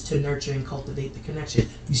diligence to nurture and cultivate the connection.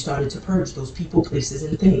 You started to purge those people, places,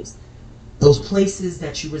 and things. Those places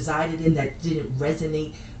that you resided in that didn't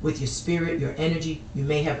resonate with your spirit, your energy, you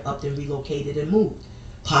may have upped and relocated and moved.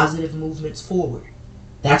 Positive movements forward.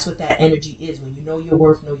 That's what that energy is. When you know your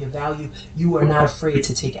worth, know your value, you are not afraid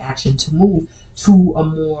to take action, to move to a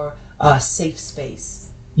more safe space.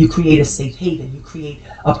 You create a safe haven. You create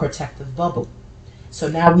a protective bubble. So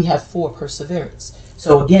now we have 4, perseverance.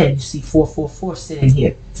 So again, you see 444 sitting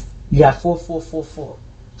here. You got 4444.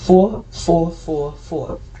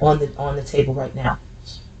 4444 on the table right now.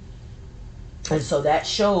 And so that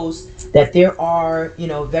shows that there are, you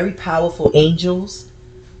know, very powerful angels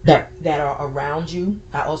that are around you.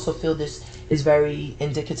 I also feel this is very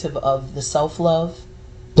indicative of the self-love.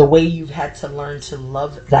 The way you've had to learn to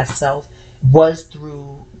love thyself was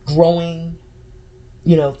through growing,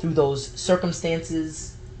 through those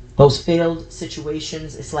circumstances, those failed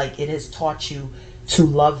situations. It's like it has taught you to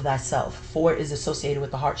love thyself. 4 is associated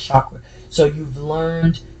with the heart chakra. So you've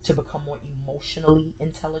learned to become more emotionally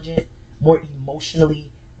intelligent, more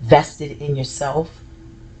emotionally vested in yourself.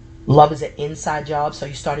 Love is an inside job, so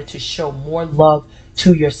you started to show more love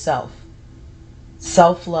to yourself.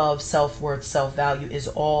 Self-love, self-worth, self-value is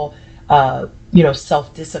all,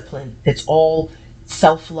 self-discipline. It's all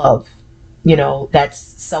self-love. That's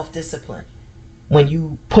self-discipline. When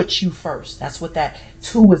you put you first, that's what that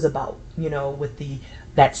 2 is about. With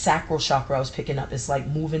that sacral chakra I was picking up, it's like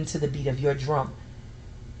moving to the beat of your drum.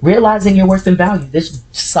 Realizing your worth and value. This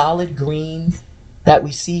solid green that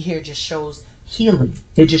we see here just shows healing.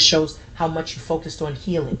 It just shows how much you focused on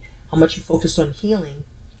healing. How much you focused on healing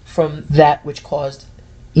from that which caused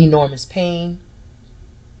enormous pain.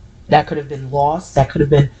 That could have been loss. That could have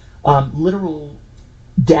been literal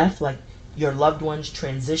death, like your loved ones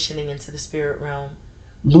transitioning into the spirit realm,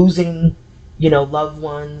 losing, loved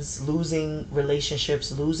ones, losing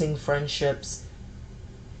relationships, losing friendships,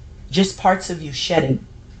 just parts of you shedding,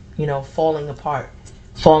 falling apart,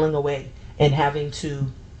 falling away, and having to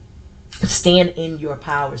stand in your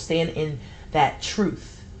power, stand in that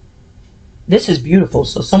truth. This is beautiful.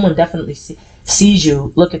 So someone definitely sees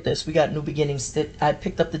you. Look at this. We got new beginnings. I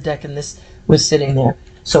picked up the deck and this was sitting there.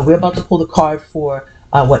 So we're about to pull the card for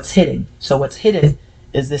what's hidden. So what's hidden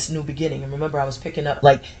is this new beginning. And remember, I was picking up,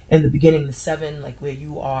 like, in the beginning, the 7, like, where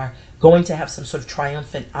you are going to have some sort of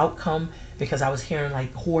triumphant outcome, because I was hearing,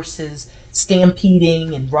 like, horses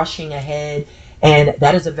stampeding and rushing ahead. And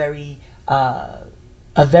that is a very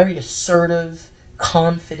assertive,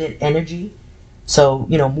 confident energy. So,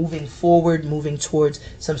 moving forward, moving towards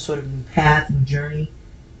some sort of new path, new journey.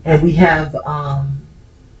 And we have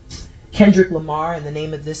Kendrick Lamar, and the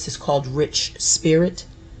name of this is called Rich Spirit.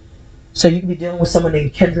 So you could be dealing with someone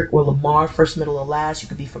named Kendrick or Lamar, first, middle, or last. You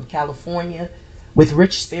could be from California. With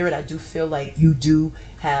Rich Spirit, I do feel like you do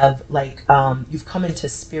have, like, you've come into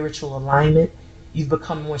spiritual alignment. You've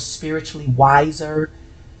become more spiritually wiser.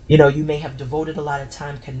 You may have devoted a lot of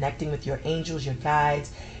time connecting with your angels, your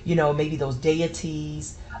guides, maybe those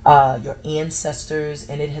deities, your ancestors,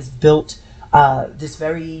 and it has built this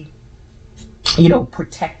very,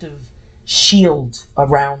 protective shield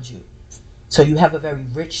around you. So you have a very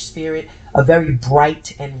rich spirit, a very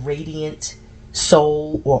bright and radiant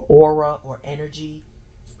soul or aura or energy.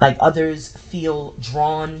 Like, others feel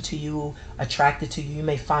drawn to you, attracted to you. You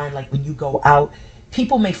may find, like, when you go out,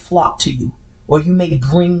 people may flock to you, or you may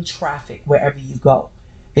bring traffic wherever you go,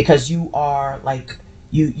 because you are, like,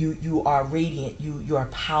 you are radiant. You are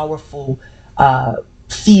powerful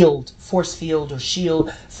force field or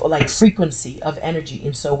shield for, like, frequency of energy.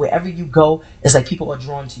 And so wherever you go, it's like people are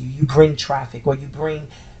drawn to you. You bring traffic, or you bring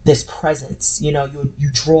this presence. You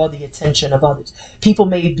draw the attention of others. People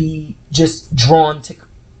may be just drawn to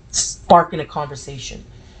sparking a conversation.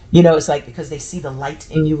 It's like because they see the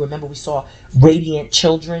light in you. Remember, we saw radiant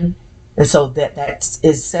children. And so that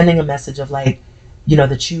is sending a message of, like,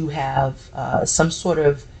 that you have some sort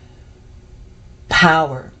of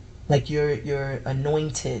power, like you're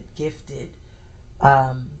anointed, gifted,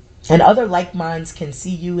 and other like minds can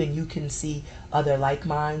see you, and you can see other like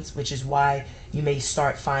minds, which is why you may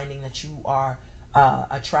start finding that you are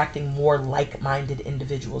attracting more like-minded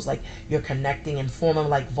individuals. Like, you're connecting and forming,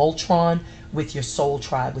 like Voltron, with your soul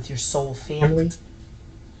tribe, with your soul family.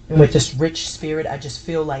 And with this rich spirit, I just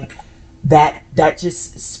feel like that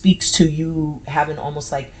just speaks to you having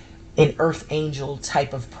almost like an earth angel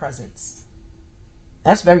type of presence.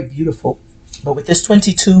 That's very beautiful. But with this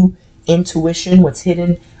 22 intuition, what's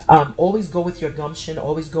hidden, always go with your gumption.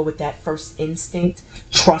 Always go with that first instinct.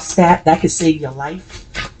 Trust that. That could save your life.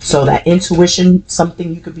 So that intuition,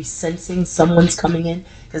 something you could be sensing, someone's coming in.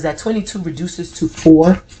 Because that 22 reduces to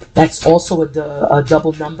 4. That's also a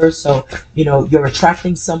double number. So, you're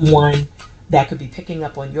attracting someone that could be picking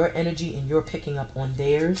up on your energy, and you're picking up on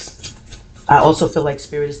theirs. I also feel like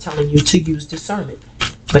Spirit is telling you to use discernment,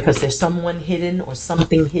 because there's someone hidden or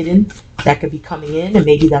something hidden that could be coming in, and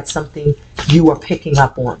maybe that's something you are picking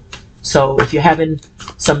up on. So if you're having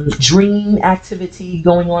some dream activity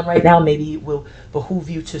going on right now, maybe it will behoove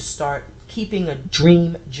you to start keeping a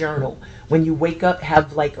dream journal. When you wake up,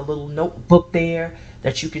 have like a little notebook there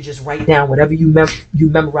that you could just write down whatever you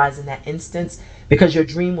memorize in that instance, because your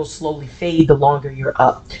dream will slowly fade the longer you're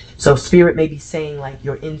up. So spirit may be saying like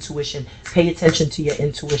your intuition, pay attention to your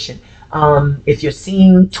intuition. If you're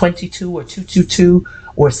seeing 22 or 222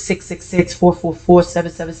 or 666, 444,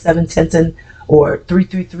 777, 1010, or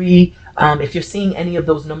 333, if you're seeing any of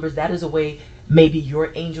those numbers, that is a way maybe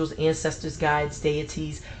your angels, ancestors, guides,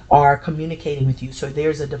 deities are communicating with you. So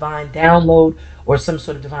there's a divine download or some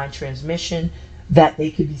sort of divine transmission that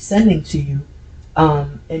they could be sending to you,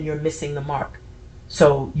 and you're missing the mark.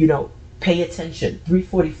 So, pay attention.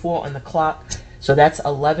 3:44 on the clock. So that's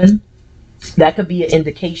 11. That could be an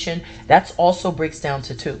indication. That also breaks down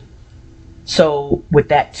to 2. So with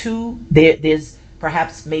that 2, there's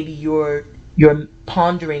perhaps maybe you're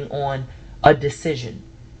pondering on a decision,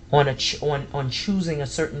 on choosing a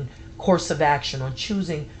certain course of action, on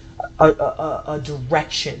choosing a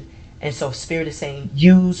direction. And so spirit is saying,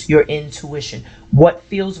 use your intuition. What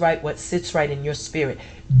feels right, what sits right in your spirit.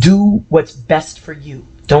 Do what's best for you.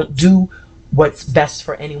 Don't do what's best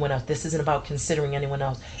for anyone else. This isn't about considering anyone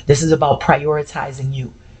else. This is about prioritizing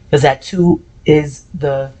you. Because that 2 is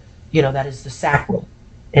that is the sacral.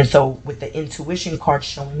 And so with the intuition card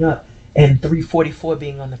showing up and 3:44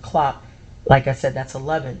 being on the clock, like I said, that's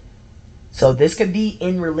 11. So this could be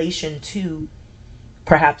in relation to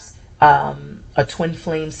perhaps a twin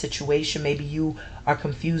flame situation. Maybe you are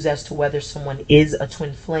confused as to whether someone is a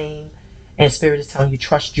twin flame, and spirit is telling you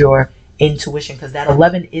trust your intuition, because that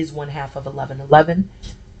 11 is 1/2 of 1111.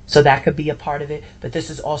 So that could be a part of it. But this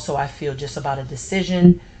is also, I feel, just about a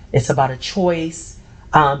decision. It's about a choice.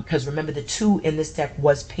 Because remember, the 2 in this deck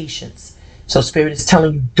was patience. So spirit is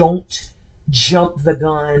telling you, don't jump the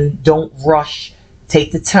gun, don't rush,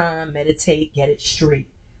 take the time, meditate, get it straight.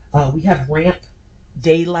 We have ramp,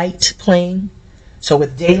 daylight playing. So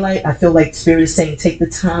with daylight, I feel like spirit is saying take the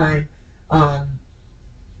time,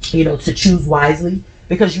 to choose wisely,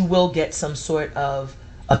 because you will get some sort of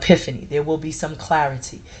epiphany. There will be some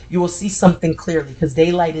clarity. You will see something clearly, because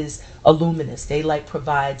daylight is a luminous. Daylight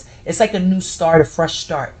provides, it's like a new start, a fresh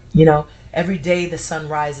start. Every day the sun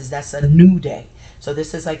rises, that's a new day. So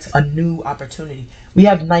this is like a new opportunity. We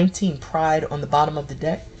have 19 pride on the bottom of the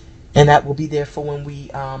deck, and that will be there for when we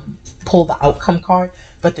pull the outcome card.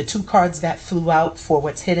 But the 2 cards that flew out for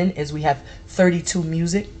what's hidden is we have 32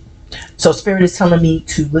 music. So spirit is telling me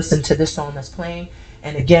to listen to this song that's playing.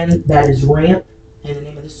 And again, that is Ramp. And the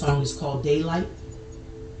name of this song is called Daylight.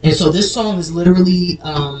 And so this song is literally,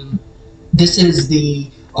 this is the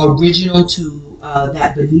original to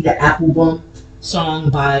that Bonita Applebum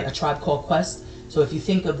song by A Tribe Called Quest. So if you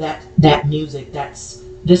think of that music,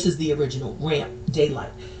 this is the original, Ramp,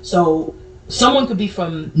 Daylight. So someone could be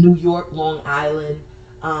from New York, Long Island,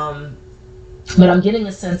 but I'm getting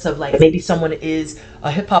a sense of like maybe someone is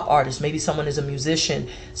a hip hop artist, maybe someone is a musician,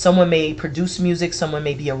 someone may produce music, someone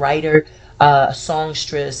may be a writer, a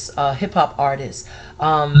songstress, a hip hop artist.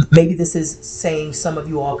 Maybe this is saying some of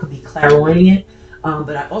you all could be clairvoyant,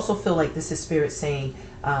 but I also feel like this is spirit saying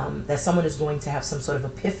that someone is going to have some sort of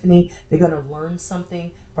epiphany. They're going to learn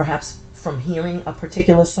something, perhaps from hearing a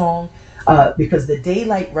particular song, because the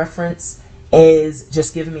daylight reference is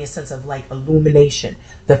just giving me a sense of like illumination.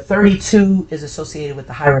 The 32 is associated with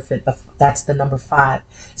the Hierophant. That's the number 5.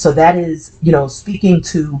 So that is, speaking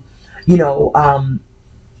to,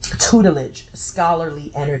 tutelage,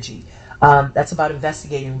 scholarly energy. That's about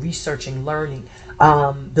investigating, researching, learning,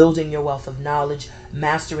 building your wealth of knowledge,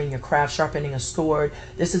 mastering your craft, sharpening a sword.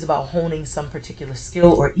 This is about honing some particular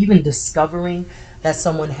skill, or even discovering that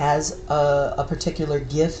someone has a particular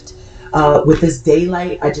gift. With this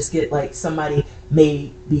daylight, I just get like somebody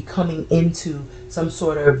may be coming into some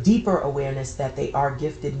sort of deeper awareness that they are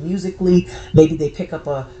gifted musically. Maybe they pick up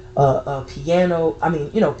a piano,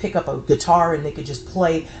 pick up a guitar and they could just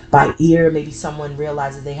play by ear. Maybe someone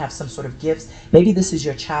realizes they have some sort of gifts. Maybe this is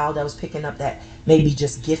your child that was picking up that may be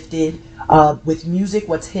just gifted. With music,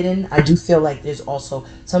 what's hidden, I do feel like there's also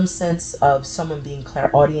some sense of someone being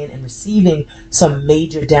clairaudient and receiving some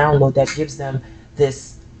major download that gives them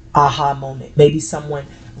this aha moment. Maybe someone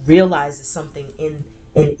realizes something in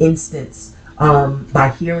an instance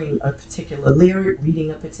by hearing a particular lyric,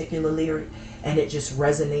 reading a particular lyric, and it just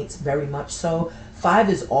resonates very much so. 5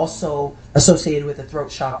 is also associated with the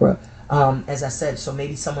throat chakra, as I said. So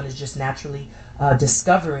maybe someone is just naturally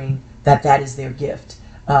discovering that is their gift.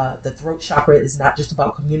 The throat chakra is not just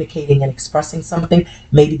about communicating and expressing something.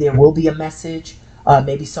 Maybe there will be a message.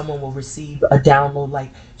 Maybe someone will receive a download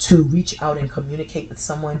like to reach out and communicate with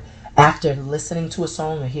someone after listening to a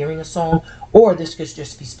song or hearing a song, or this could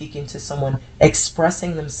just be speaking to someone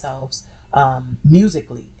expressing themselves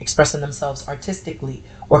musically, expressing themselves artistically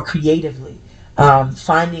or creatively,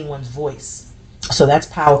 finding one's voice. So that's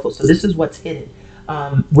powerful. So this is what's hidden,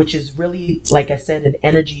 which is really, like I said, an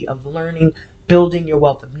energy of learning, building your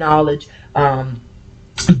wealth of knowledge,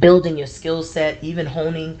 building your skill set, even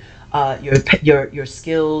honing your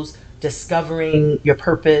skills, discovering your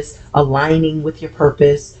purpose, aligning with your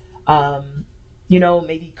purpose. Um,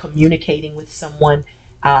 maybe communicating with someone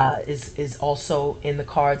is also in the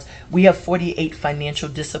cards. We have 48 financial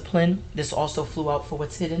discipline. This also flew out for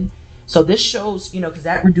what's hidden. So this shows, because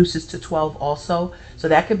that reduces to 12 also. So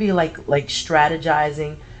that could be like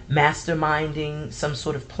strategizing, masterminding some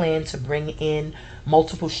sort of plan to bring in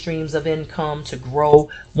multiple streams of income, to grow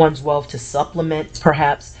one's wealth, to supplement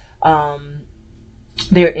perhaps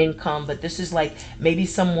their income. But this is like maybe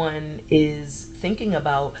someone is thinking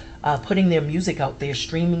about putting their music out there,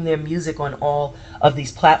 streaming their music on all of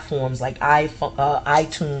these platforms like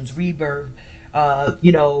iTunes, Reverb,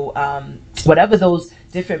 whatever those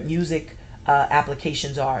different music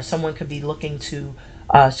applications are. Someone could be looking to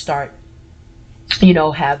start,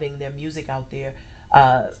 having their music out there.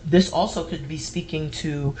 This also could be speaking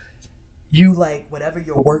to you, like whatever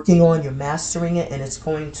you're working on, you're mastering it, and it's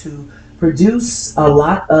going to produce a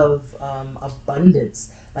lot of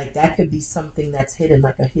abundance. Like that could be something that's hidden,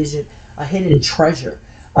 like a hidden treasure.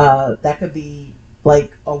 That could be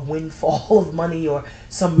like a windfall of money or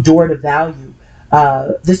some door to value.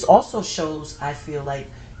 This also shows, I feel like,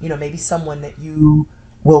 maybe someone that you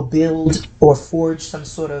will build or forge some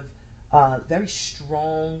sort of very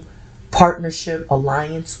strong partnership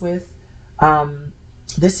alliance with.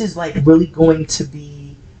 This is like really going to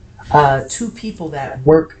be two people that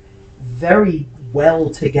work very well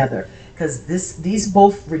together, because these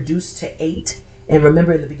both reduce to 8. And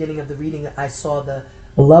remember, in the beginning of the reading, I saw the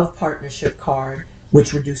love partnership card,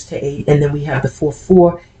 which reduced to 8, and then we have the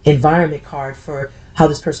 4-4 environment card for how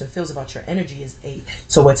this person feels about your energy is 8.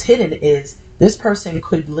 So what's hidden is this person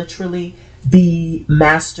could literally be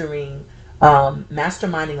masterminding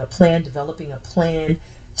a plan, developing a plan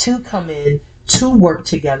to come in, to work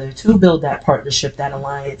together, to build that partnership, that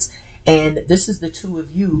alliance. And this is the two of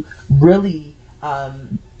you really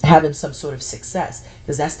having some sort of success,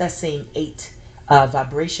 because that's that same 8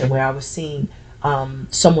 vibration where I was seeing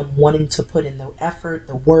someone wanting to put in the effort,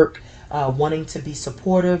 the work, wanting to be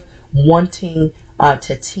supportive, wanting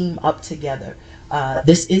to team up together.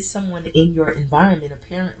 This is someone in your environment,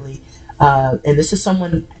 apparently. And this is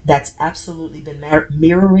someone that's absolutely been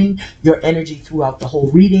mirroring your energy throughout the whole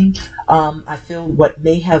reading. I feel what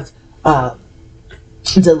may have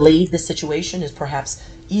delayed the situation is perhaps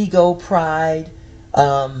ego, pride,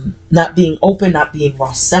 not being open, not being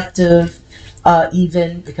receptive,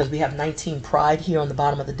 even because we have 19 pride here on the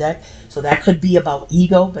bottom of the deck. So that could be about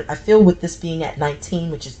ego. But I feel with this being at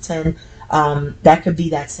 19, which is 10, that could be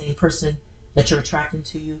that same person that you're attracting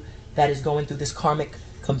to you that is going through this karmic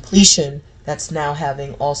completion, that's now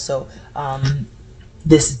having also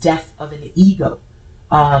this death of an ego.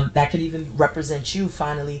 That could even represent you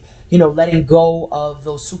finally, letting go of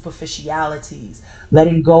those superficialities,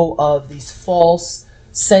 letting go of these false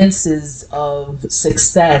senses of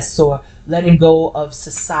success, or letting go of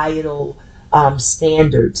societal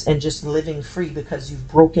standards, and just living free because you've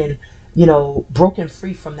broken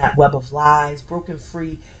free from that web of lies, broken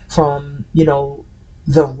free from,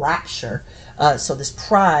 the rapture. So this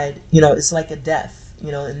pride, it's like a death,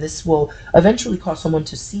 and this will eventually cause someone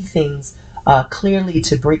to see things clearly.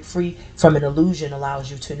 To break free from an illusion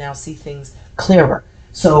allows you to now see things clearer.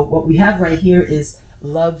 So what we have right here is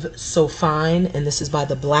Love So Fine, and this is by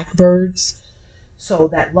the Blackbirds. So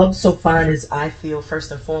that love so fine is, I feel,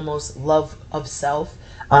 first and foremost, love of self.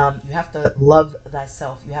 You have to love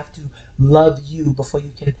thyself. You have to love you before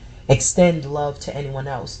you can extend love to anyone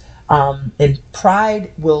else. And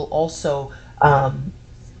pride will also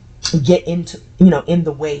get into, in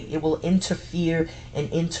the way. It will interfere and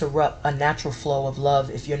interrupt a natural flow of love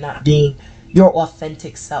if you're not being your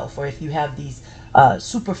authentic self, or if you have these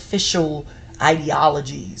superficial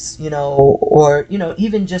ideologies, or,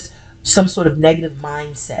 even just some sort of negative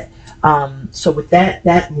mindset. So with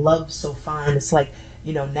that love so fine, it's like,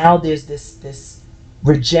 now there's this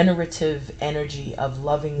regenerative energy of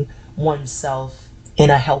loving oneself in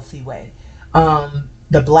a healthy way.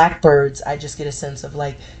 The Blackbirds, I just get a sense of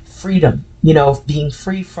like freedom, being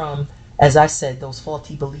free from, as I said, those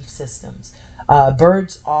faulty belief systems.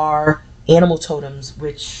 Birds are animal totems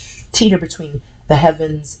which teeter between the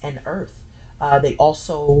heavens and earth. They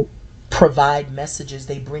also provide messages.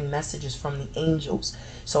 They bring messages from the angels.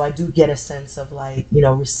 So I do get a sense of like, you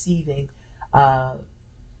know, receiving,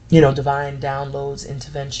 you know, divine downloads,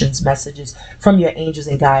 interventions, messages from your angels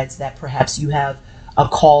and guides that perhaps you have a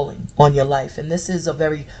calling on your life. And this is a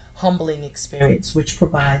very humbling experience, which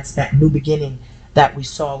provides that new beginning that we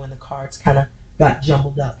saw when the cards kind of got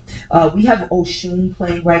jumbled up. We have Oshun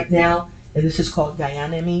playing right now, and this is called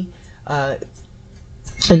Gayanemi.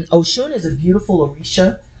 And Oshun is a beautiful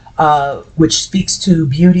Orisha, which speaks to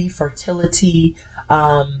beauty, fertility,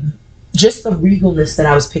 just the regalness that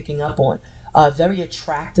I was picking up on. Very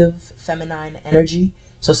attractive feminine energy.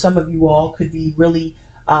 So some of you all could be really,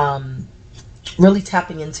 really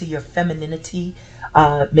tapping into your femininity.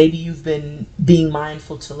 Maybe you've been being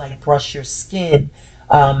mindful to like brush your skin,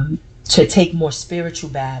 to take more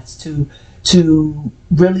spiritual baths, to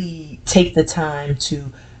really take the time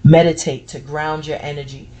to meditate, to ground your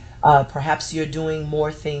energy. Perhaps you're doing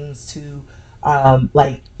more things to,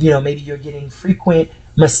 like, you know, maybe you're getting frequent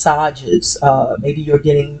massages. Maybe you're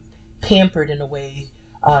getting pampered in a way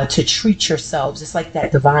to treat yourselves. It's like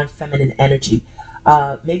that divine feminine energy.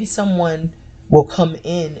 Maybe someone will come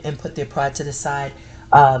in and put their pride to the side,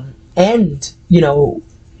 and, you know,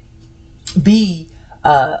 be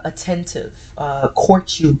attentive,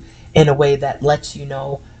 court you in a way that lets you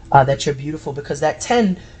know that you're beautiful, because that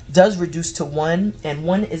 10 does reduce to 1, and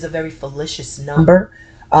 1 is a very fallacious number.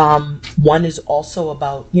 1 is also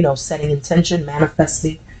about, you know, setting intention,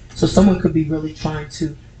 manifesting. So someone could be really trying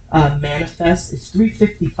to manifest. It's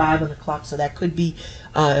 3:55 on the clock, so that could be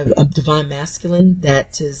a divine masculine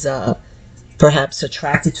that is perhaps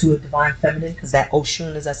attracted to a divine feminine, because that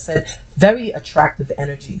Oshun, as I said, very attractive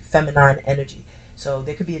energy, feminine energy. So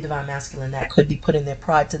there could be a divine masculine that could be putting their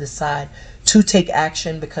pride to the side to take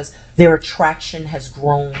action because their attraction has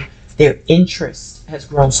grown, their interest has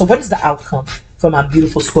grown. So what is the outcome for my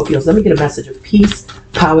beautiful Scorpios? Let me get a message of peace,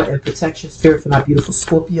 power, and protection, Spirit, for my beautiful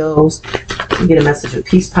Scorpios. Let me get a message of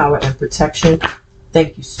peace, power, and protection.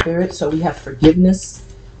 Thank you, Spirit. So we have forgiveness,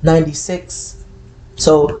 96.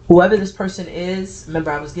 So whoever this person is,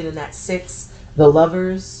 remember I was getting that 6, the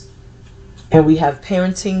lovers, and we have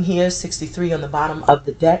parenting here, 63 on the bottom of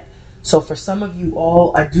the deck. So for some of you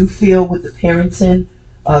all, I do feel with the parenting,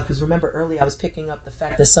 because remember earlier I was picking up the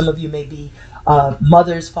fact that some of you may be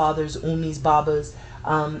mothers, fathers, ummis, babas,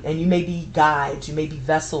 and you may be guides, you may be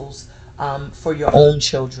vessels for your own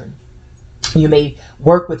children. You may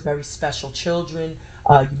work with very special children.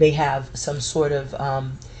 You may have some sort of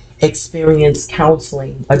experience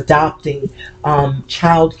counseling, adopting,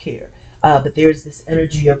 childcare. But there's this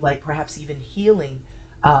energy of like perhaps even healing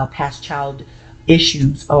past child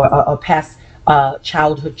issues or past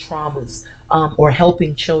childhood traumas, or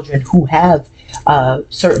helping children who have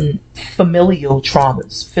certain familial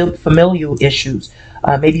traumas, familial issues.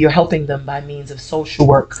 Maybe you're helping them by means of social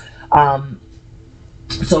work.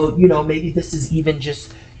 So, you know, maybe this is even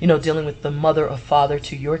just, you know, dealing with the mother or father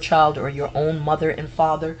to your child, or your own mother and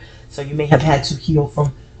father. So you may have had to heal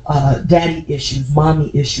from daddy issues,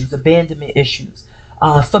 mommy issues, abandonment issues,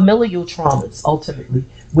 familial traumas, ultimately,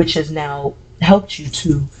 which has now helped you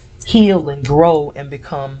to heal and grow and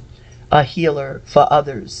become a healer for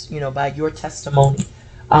others, you know, by your testimony.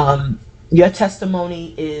 Your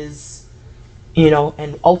testimony is, you know,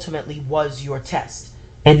 and ultimately was your test.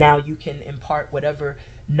 And now you can impart whatever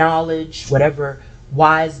knowledge, whatever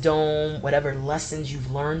wisdom, whatever lessons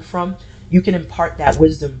you've learned from, you can impart that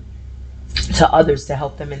wisdom to others to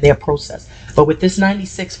help them in their process. But with this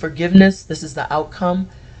 96 forgiveness, this is the outcome.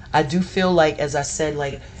 I do feel like, as I said,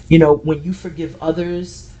 like, you know, when you forgive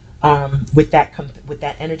others, with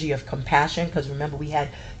that energy of compassion, because remember we had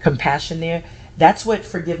compassion there, that's what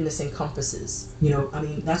forgiveness encompasses. You know, I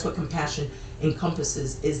mean, that's what compassion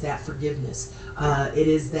encompasses, is that forgiveness. It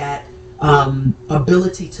is that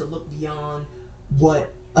ability to look beyond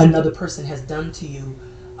what another person has done to you,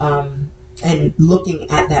 and looking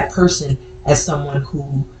at that person as someone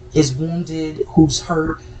who is wounded, who's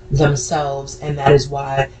hurt themselves, and that is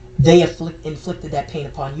why they inflicted that pain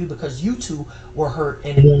upon you, because you too were hurt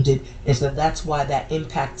and wounded, and so that's why that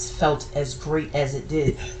impact felt as great as it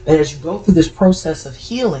did. But as you go through this process of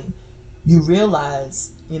healing, you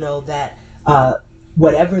realize, you know, that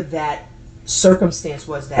whatever that circumstance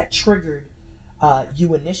was that triggered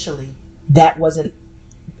you initially, that wasn't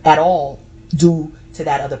at all due to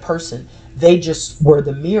that other person. They just were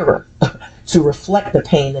the mirror to reflect the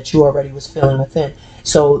pain that you already was feeling within.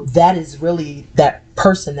 So that is really that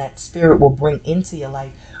person that spirit will bring into your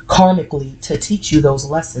life karmically to teach you those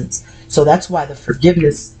lessons. So that's why the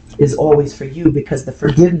forgiveness is always for you, because the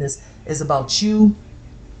forgiveness is about you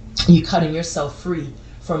cutting yourself free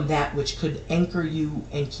from that which could anchor you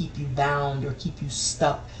and keep you bound or keep you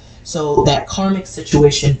stuck. So that karmic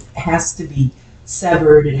situation has to be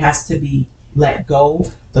severed. It has to be let go.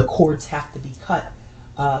 The cords have to be cut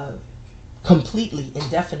completely,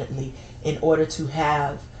 indefinitely, in order to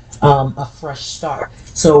have a fresh start.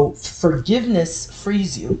 So forgiveness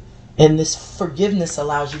frees you, and this forgiveness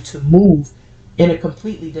allows you to move in a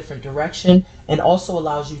completely different direction, and also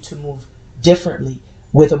allows you to move differently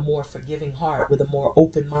with a more forgiving heart, with a more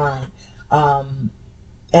open mind,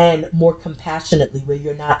 and more compassionately, where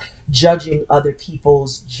you're not judging other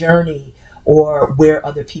people's journey or where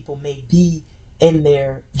other people may be in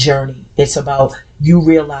their journey. It's about you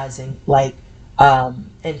realizing, like,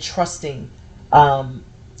 and trusting,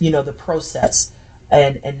 the process,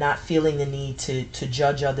 and not feeling the need to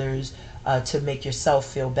judge others, to make yourself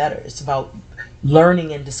feel better. It's about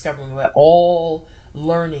learning and discovering. We're all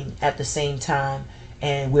learning at the same time,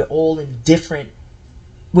 and we're all in different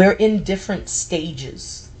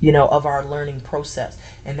stages, of our learning process.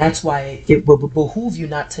 And that's why it will behoove you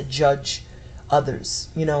not to judge others,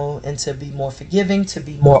 and to be more forgiving, to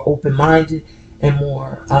be more open-minded, and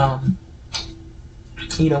more,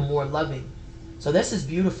 more loving. So this is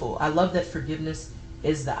beautiful. I love that forgiveness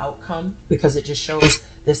is the outcome, because it just shows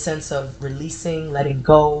this sense of releasing, letting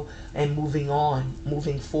go, and moving on,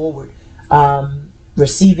 moving forward,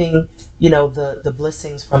 receiving, the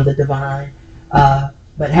blessings from the divine,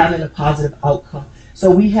 but having a positive outcome. So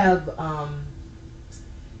we have,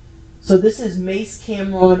 so this is Mace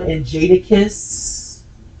Cameron and Jadakiss,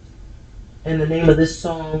 and the name of this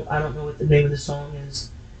song, I don't know what the name of the song is.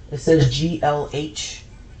 It says GLH.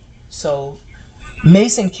 So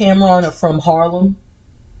Mace and Cameron are from Harlem,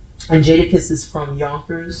 and Jadakiss is from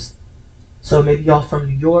Yonkers. So maybe y'all from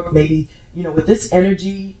New York. Maybe, with this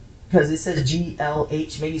energy, because it says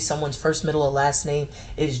GLH, maybe someone's first, middle, or last name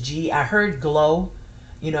is G. I heard glow,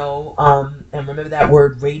 and remember that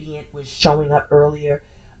word radiant was showing up earlier.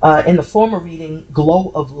 In the former reading,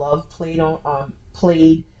 glow of love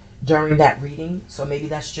played during that reading. So maybe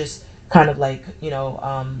that's just kind of like,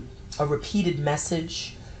 a repeated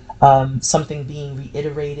message, something being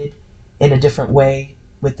reiterated in a different way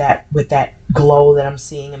with that glow that I'm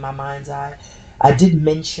seeing in my mind's eye. I did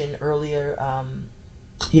mention earlier,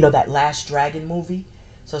 that Last Dragon movie.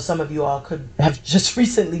 So some of you all could have just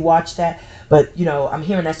recently watched that. But, I'm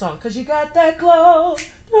hearing that song, because you got that glow,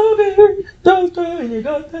 and you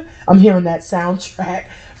got that. I'm hearing that soundtrack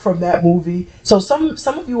from that movie. So some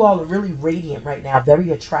of you all are really radiant right now,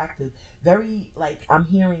 very attractive, very, like, I'm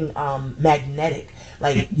hearing magnetic.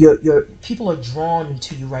 Like, your people are drawn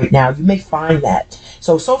to you right now. You may find that.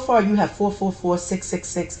 So far you have 444,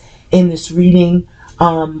 666 in this reading.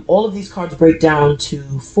 All of these cards break down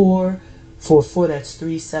to 4, 4, 4, that's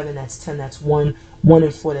 3, 7, that's 10, that's 1, 1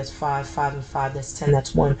 and 4, that's 5, 5 and 5, that's 10,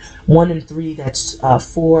 that's 1, 1 and 3, that's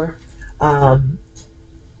 4.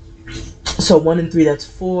 So 1 and 3, that's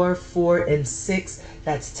 4, 4 and 6,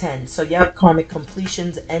 that's 10. So you have karmic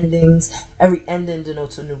completions, endings. Every ending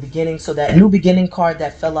denotes a new beginning. So that new beginning card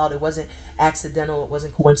that fell out, it wasn't accidental, it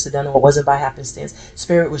wasn't coincidental, it wasn't by happenstance.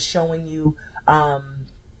 Spirit was showing you,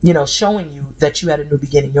 showing you that you had a new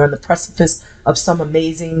beginning. You're on the precipice of some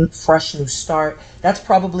amazing, fresh new start. That's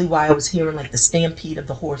probably why I was hearing like the stampede of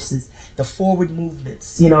the horses, the forward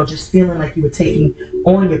movements, just feeling like you were taking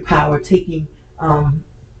on your power, taking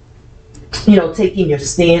your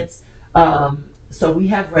stance. So we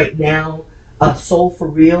have right now Soul for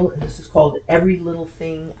Real, and this is called Every Little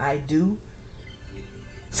Thing I Do.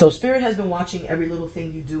 So Spirit has been watching every little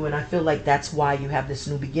thing you do, and I feel like that's why you have this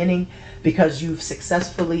new beginning, because you've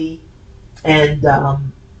successfully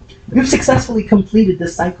completed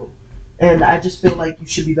this cycle. And I just feel like you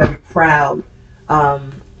should be very proud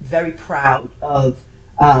of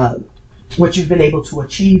what you've been able to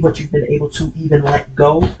achieve, what you've been able to even let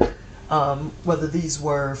go. Whether these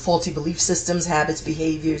were faulty belief systems, habits,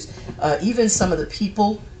 behaviors, even some of the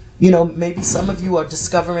people. Maybe some of you are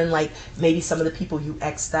discovering, like, maybe some of the people you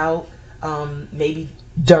X'd out, maybe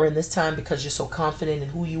during this time, because you're so confident in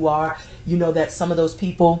who you are, that some of those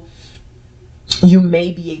people you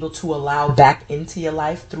may be able to allow back into your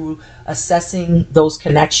life through assessing those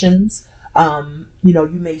connections. You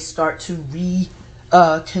may start to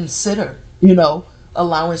reconsider,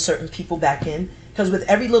 allowing certain people back in. Because with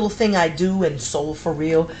Every Little Thing I Do and Soul for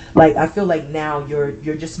Real, like, I feel like now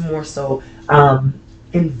you're just more so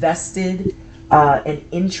invested and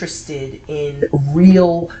interested in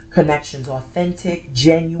real connections, authentic,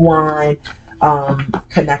 genuine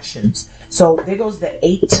connections. So there goes the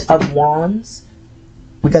 8 of Wands.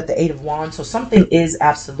 We got the Eight of Wands. So something is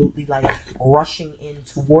absolutely like rushing in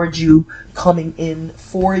towards you, coming in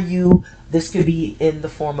for you. This could be in the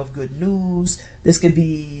form of good news. This could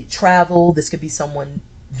be travel. This could be someone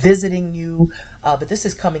visiting you. But this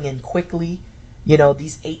is coming in quickly. You know,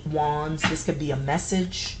 these 8 wands. This could be a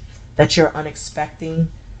message that you're unexpecting,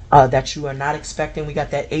 that you are not expecting. We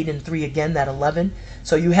got that 8 and 3 again, that 11.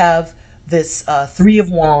 So you have this 3 of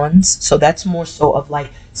wands. So that's more so of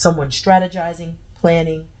like someone strategizing,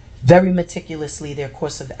 planning very meticulously their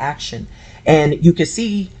course of action. And you can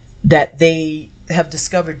see that they have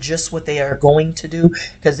discovered just what they are going to do,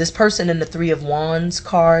 because this person in the 3 of wands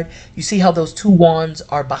card, you see how those 2 wands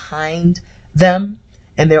are behind them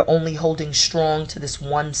and they're only holding strong to this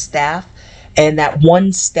one staff, and that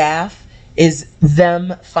one staff is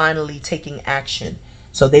them finally taking action.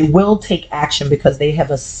 So they will take action because they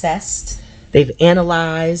have assessed, they've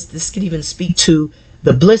analyzed. This could even speak to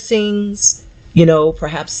the blissings, you know,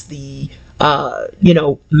 perhaps the, you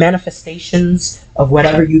know, manifestations of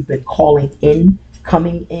whatever you've been calling in,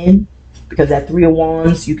 coming in. Because that 3 of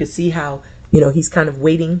wands, you can see how, you know, he's kind of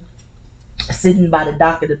waiting, sitting by the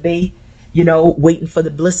dock of the bay, you know, waiting for the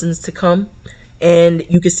blessings to come. And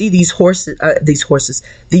you can see these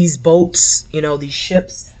these boats, you know, these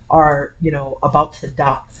ships are, you know, about to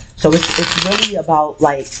dock. So it's really about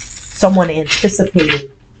like someone anticipating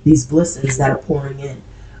these blessings that are pouring in.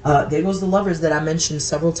 There goes the Lovers that I mentioned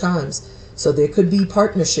several times. So there could be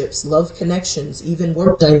partnerships, love connections, even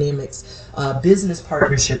work dynamics, business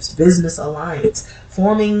partnerships, business alliance,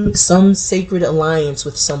 forming some sacred alliance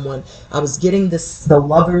with someone. I was getting the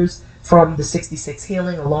Lovers from the 66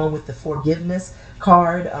 healing along with the forgiveness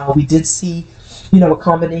card. We did see, you know, a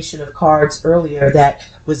combination of cards earlier that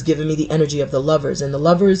was giving me the energy of the Lovers. And the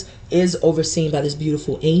Lovers is overseen by this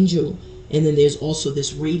beautiful angel. And then there's also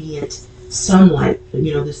this radiant sunlight,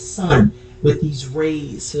 you know, the sun with these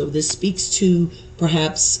rays. So this speaks to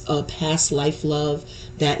perhaps a past life love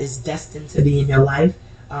that is destined to be in your life.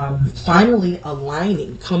 Finally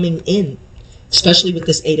aligning, coming in, especially with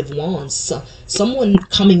this 8 of wands. So, someone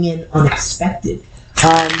coming in unexpected.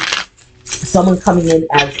 Someone coming in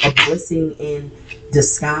as a blessing in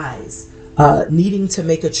disguise. Needing to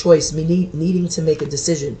make a choice, needing to make a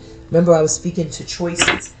decision. Remember, I was speaking to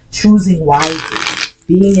choices, choosing wisely,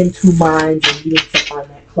 being in 2 minds and needing to find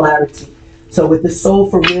that clarity. So with the soul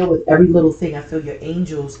for real, with every little thing, I feel your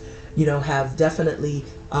angels, you know, have definitely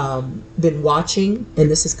been watching, and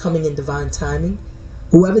this is coming in divine timing.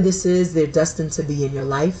 Whoever this is, they're destined to be in your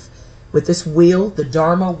life. With this wheel, the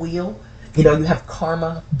Dharma wheel, you know, you have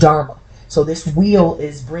karma, Dharma. So this wheel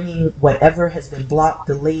is bringing whatever has been blocked,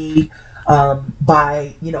 delayed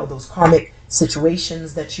by, you know, those karmic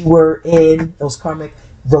situations that you were in, those karmic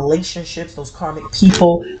relationships, those karmic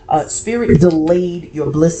people. Spirit delayed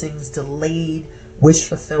your blessings, delayed wish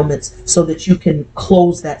fulfillments so that you can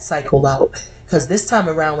close that cycle out. Because this time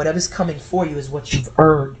around, whatever's coming for you is what you've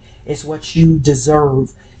earned, is what you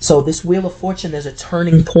deserve. So this Wheel of Fortune, there's a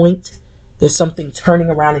turning point. There's something turning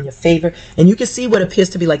around in your favor. And you can see what appears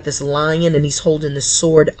to be like this lion, and he's holding the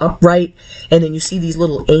sword upright. And then you see these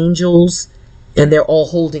little angels, and they're all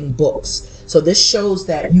holding books. So this shows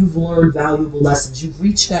that you've learned valuable lessons. You've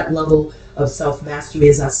reached that level of self-mastery,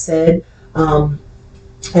 as I said, and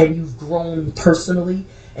you've grown personally.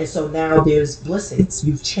 And so now there's blessings.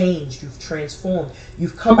 You've changed. You've transformed.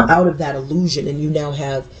 You've come out of that illusion, and you now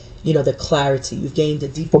have, you know, the clarity. You've gained a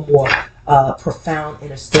deeper, more profound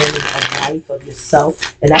understanding of life, of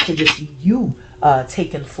yourself. And that can just be you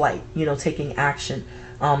taking flight, you know, taking action,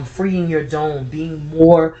 freeing your dome, being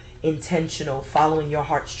more intentional, following your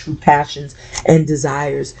heart's true passions and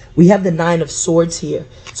desires. We have the 9 of Swords here.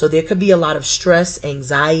 So there could be a lot of stress,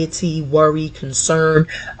 anxiety, worry, concern.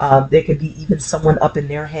 There could be even someone up in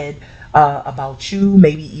their head about you,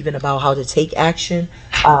 maybe even about how to take action.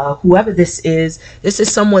 Whoever this is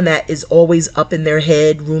someone that is always up in their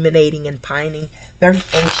head, ruminating and pining, very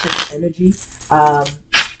anxious energy.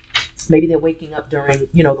 Maybe they're waking up during,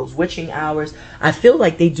 you know, those witching hours. I feel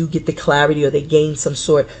like they do get the clarity, or they gain some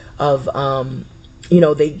sort of, you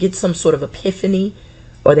know, they get some sort of epiphany,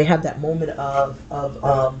 or they have that moment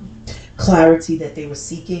of clarity that they were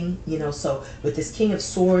seeking, you know. So with this King of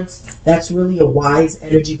Swords, that's really a wise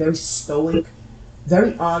energy, very stoic,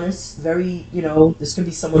 very honest, very, you know, this could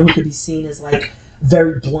be someone who could be seen as like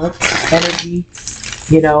very blunt energy.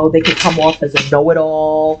 You know, they could come off as a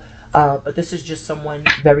know-it-all. But this is just someone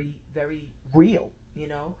very, very real, you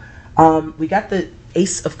know. We got the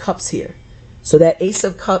Ace of Cups here. So that Ace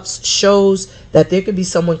of Cups shows that there could be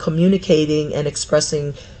someone communicating and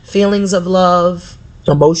expressing feelings of love,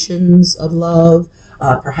 emotions of love.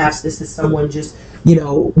 Perhaps this is someone just,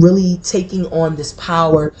 really taking on this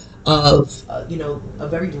power of, a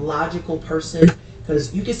very logical person.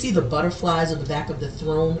 Because you can see the butterflies on the back of the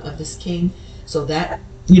throne of this king. So that,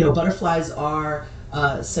 butterflies are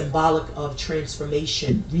symbolic of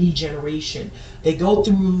transformation, regeneration. They go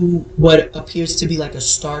through what appears to be like a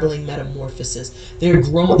startling metamorphosis. Their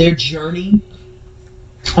journey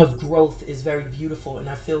of growth is very beautiful, and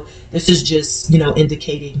I feel this is just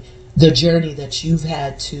indicating the journey that you've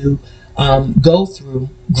had to go through,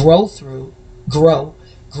 grow through to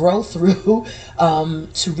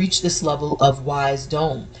reach this level of wise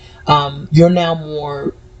dome. You're now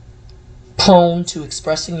more prone to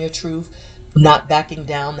expressing your truth, not backing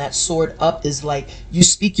down. That sword up is like you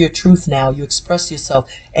speak your truth now, you express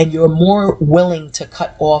yourself, and you're more willing to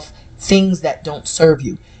cut off things that don't serve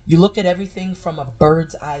you. You look at everything from a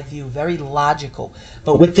bird's eye view, very logical.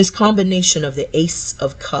 But with this combination of the Ace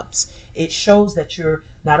of Cups, it shows that you're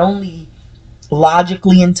not only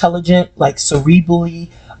logically intelligent, like cerebrally,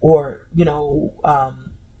 or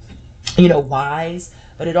wise,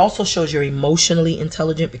 but it also shows you're emotionally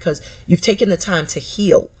intelligent because you've taken the time to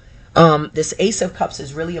heal. This Ace of Cups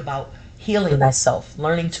is really about healing thyself,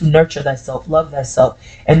 learning to nurture thyself, love thyself,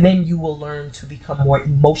 and then you will learn to become more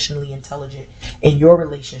emotionally intelligent in your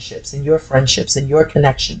relationships, in your friendships, in your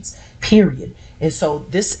connections, period. And so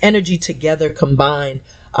this energy together combined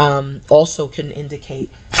also can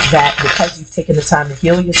indicate that because you've taken the time to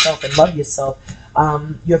heal yourself and love yourself,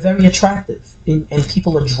 you're very attractive, and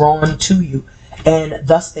people are drawn to you, and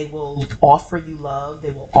thus they will offer you love,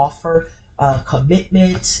 they will offer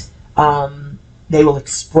commitment, they will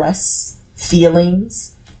express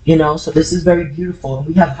feelings, so this is very beautiful. And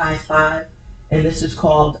we have high five, and this is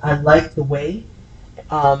called I Like the Way,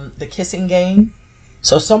 the kissing game.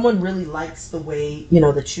 So someone really likes the way,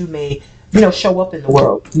 that you may, show up in the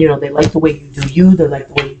world. They like the way you do you, they like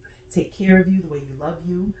the way you take care of you, the way you love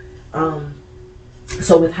you.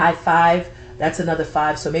 So with high five, that's another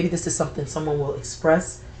five. So maybe this is something someone will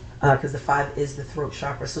express, because the five is the throat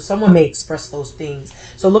chakra. So someone may express those things.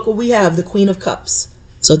 So look what we have, the Queen of Cups.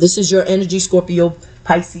 So this is your energy, Scorpio,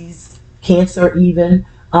 Pisces, Cancer even.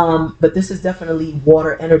 But this is definitely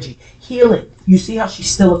water energy. Healing. You see how she's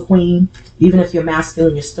still a queen? Even if you're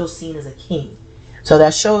masculine, you're still seen as a king. So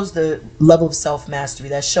that shows the level of self-mastery.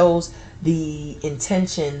 That shows the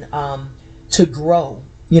intention to grow,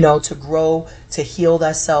 to heal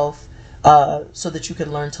thyself, so that you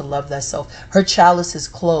can learn to love thyself. Her chalice is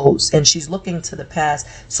closed, and she's looking to the past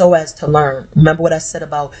so as to learn. Remember what I said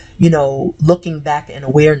about, looking back in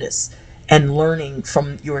awareness and learning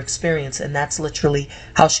from your experience. And that's literally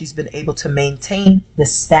how she's been able to maintain the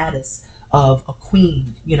status of a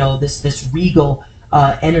queen, this regal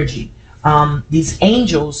energy. These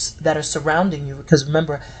angels that are surrounding you, because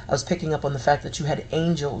remember, I was picking up on the fact that you had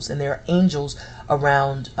angels, and there are angels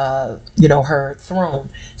around, her throne.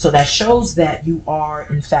 So that shows that you are,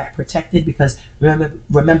 in fact, protected, because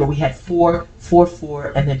remember we had 4, 4,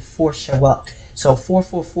 4, and then 4 show up. So 4,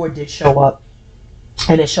 4, 4 did show up,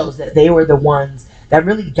 and it shows that they were the ones that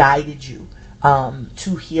really guided you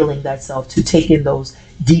to healing thyself, to taking those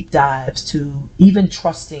deep dives, to even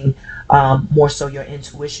trusting more so your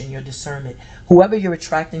intuition, your discernment. Whoever you're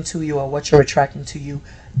attracting to you, or what you're attracting to you,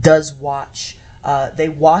 does watch. They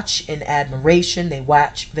watch in admiration. They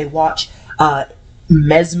watch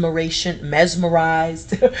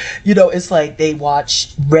mesmerized. It's like they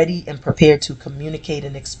watch ready and prepared to communicate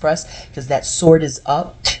and express, because that sword is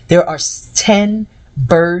up. There are 10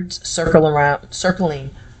 birds circling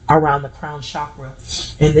around the crown chakra,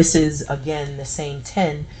 and this is again the same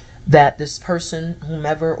 10 that this person,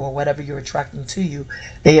 whomever or whatever you're attracting to you,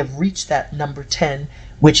 they have reached that number 10,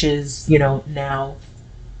 which is now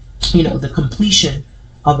the completion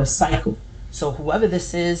of a cycle. So whoever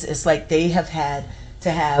this is, it's like they have had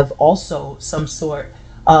to have also some sort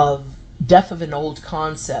of death of an old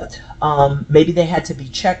concept. Maybe they had to be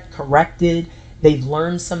checked, corrected. They've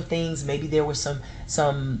learned some things. Maybe there was some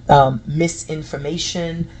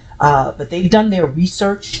misinformation, but they've done their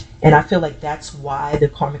research, and I feel like that's why the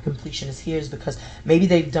karmic completion is here, is because maybe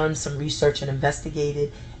they've done some research and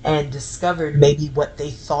investigated and discovered maybe what they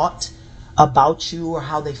thought about you or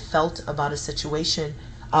how they felt about a situation,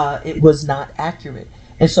 it was not accurate.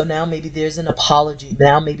 And so now maybe there's an apology.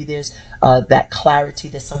 Now maybe there's that clarity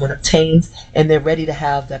that someone obtains, and they're ready to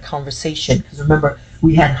have that conversation. Because remember,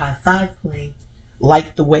 we had high five playing,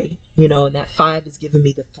 like the way, and that 5 is giving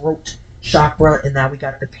me the throat chakra, and now we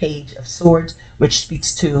got the Page of Swords, which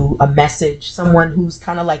speaks to a message, someone who's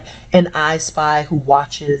kind of like an I spy who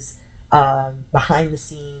watches behind the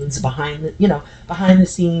scenes, behind the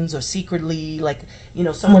scenes, or secretly, like,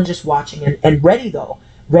 someone just watching, and ready though,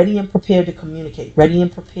 ready and prepared to communicate, ready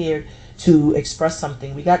and prepared to express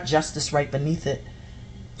something. We got justice right beneath it.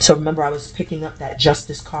 So remember, I was picking up that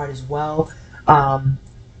justice card as well.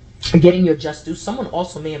 Getting your just due. Someone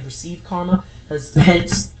also may have received karma,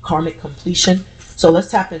 hence karmic completion. So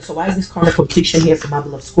let's tap in. So why is this karmic completion here for my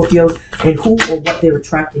beloved Scorpios, and who or what they're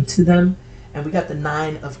attracting to them? And we got the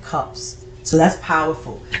 9 of Cups. So that's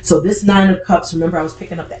powerful. So this 9 of Cups, remember I was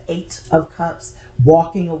picking up the 8 of Cups,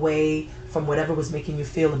 walking away from whatever was making you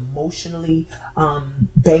feel emotionally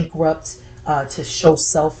bankrupt, to show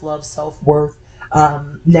self-love, self-worth.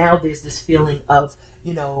 Now there's this feeling of,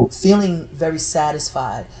 feeling very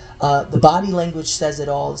satisfied. The body language says it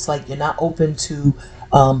all. It's like you're not open to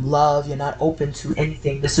love. You're not open to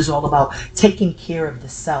anything. This is all about taking care of the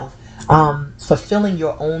self, fulfilling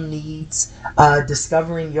your own needs,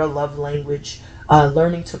 discovering your love language,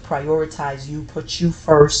 learning to prioritize you, put you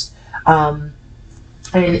first.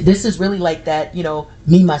 And this is really like that,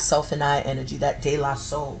 me, myself, and I energy, that de la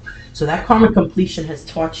soul. So that karmic completion has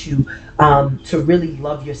taught you to really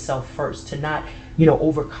love yourself first, to not,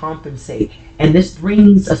 overcompensate. And this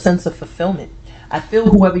brings a sense of fulfillment. I feel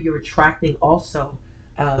whoever you're attracting also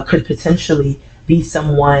could potentially be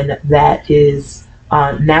someone that is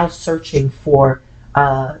now searching for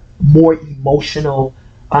more emotional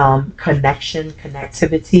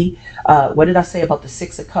connectivity. What did I say about the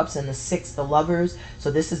 6 of Cups and the 6, the lovers?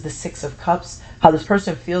 So this is the 6 of Cups. How this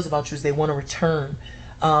person feels about you is they want to return.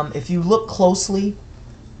 If you look closely,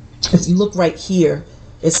 if you look right here,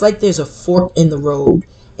 it's like there's a fork in the road.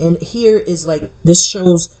 And here is like, this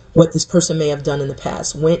shows what this person may have done in the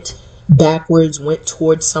past. Went backwards, went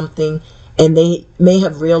towards something, and they may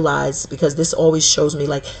have realized, because this always shows me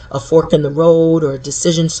like a fork in the road or a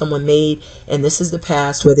decision someone made, and this is the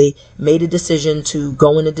past where they made a decision to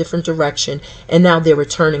go in a different direction, and now they're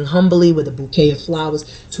returning humbly with a bouquet of flowers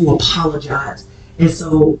to apologize. And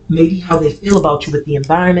so maybe how they feel about you with the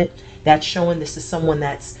environment, that's showing this is someone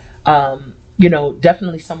that's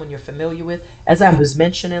definitely someone you're familiar with. As I was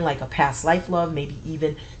mentioning, like a past life love, maybe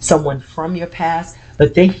even someone from your past,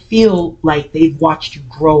 but they feel like they've watched you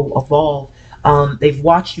grow, evolve. They've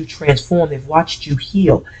watched you transform. They've watched you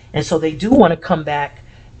heal. And so they do want to come back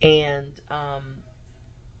and,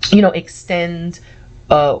 extend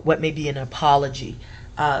what may be an apology,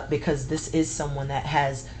 because this is someone that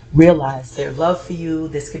has realized their love for you.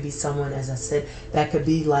 This could be someone, as I said, that could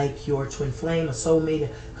be like your twin flame, a soulmate, a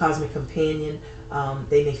cosmic companion.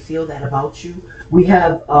 They may feel that about you. We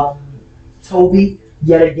have Toby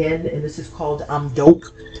yet again, and this is called I'm Dope.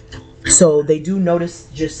 So they do notice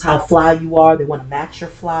just how fly you are. They want to match your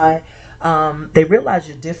fly. They realize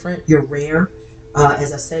you're different, you're rare.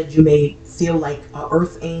 As I said, you may feel like an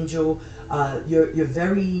earth angel. You're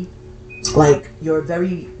very,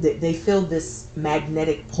 they feel this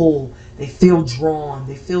magnetic pull. They feel drawn.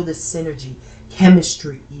 They feel this synergy,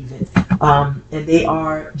 chemistry even. And they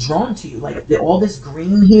are drawn to you. Like all this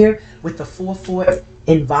green here with the 4-4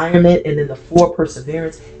 environment and then the 4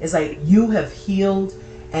 perseverance is like you have healed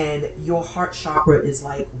and your heart chakra is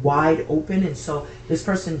like wide open. And so this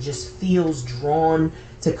person just feels drawn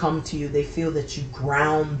to come to you. They feel that you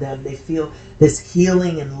ground them. They feel this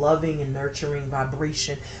healing and loving and nurturing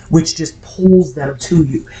vibration, which just pulls them to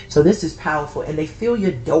you. So this is powerful. And they feel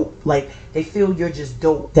you're dope. Like they feel you're just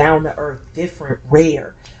dope, down to earth, different,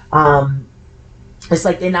 rare. It's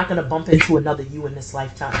like they're not going to bump into another you in this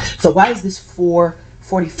lifetime. So why is this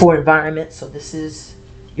 444 environment? So this is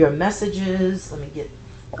your messages. Let me get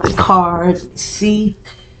a card. See,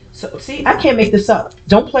 I can't make this up.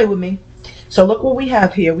 Don't play with me. So look what we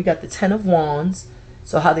have here. We got the 10 of Wands.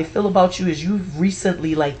 So how they feel about you is you've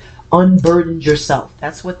recently unburdened yourself.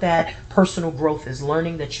 That's what that personal growth is.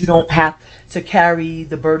 Learning that you don't have to carry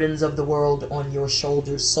the burdens of the world on your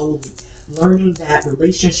shoulders solely. Learning that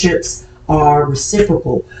relationships are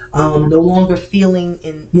reciprocal. No longer feeling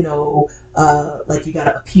like you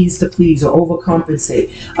gotta appease to please or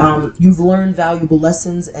overcompensate. You've learned valuable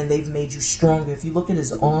lessons and they've made you stronger. If you look at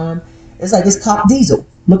his arm, it's like it's cop diesel.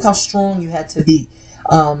 Look how strong you had to be.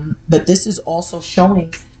 But this is also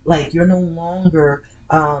showing like you're no longer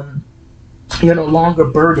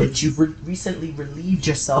burdened. You've recently relieved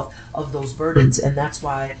yourself of those burdens, and that's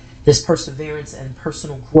why this perseverance and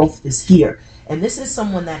personal growth is here. And this is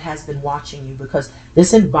someone that has been watching you, because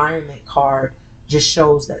this environment card just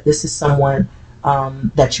shows that this is someone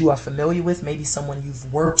that you are familiar with, maybe someone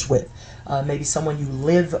you've worked with, maybe someone you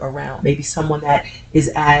live around, maybe someone that is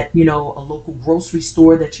at, a local grocery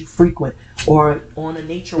store that you frequent, or on a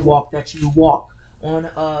nature walk that you walk, on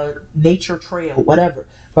a nature trail, whatever.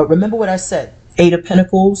 But remember what I said, Eight of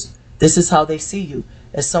Pentacles, this is how they see you,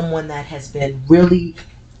 as someone that has been really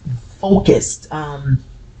focused.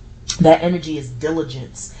 That energy is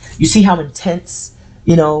diligence. You see how intense,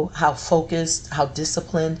 you know, how focused, how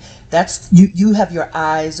disciplined. That's you have your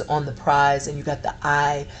eyes on the prize, and you got the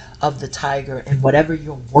eye of the tiger, and whatever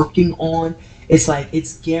you're working on, it's like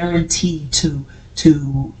it's guaranteed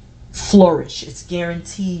to flourish. It's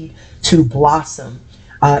guaranteed to blossom.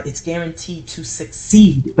 It's guaranteed to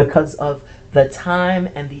succeed because of the time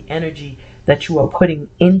and the energy that you are putting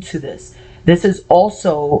into this. This is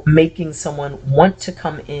also making someone want to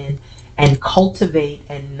come in and cultivate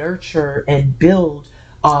and nurture and build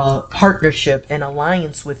a partnership and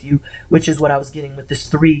alliance with you, which is what I was getting with this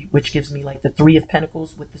 3, which gives me like the 3 of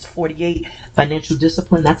Pentacles with this 48, financial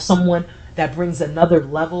discipline. That's someone that brings another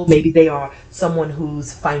level. Maybe they are someone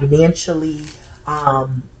who's financially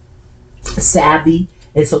savvy,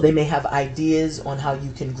 and so they may have ideas on how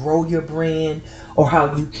you can grow your brand or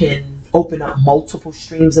how you can open up multiple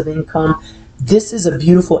streams of income. This is a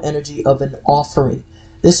beautiful energy of an offering.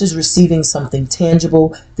 This is receiving something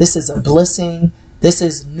tangible. This is a blessing. This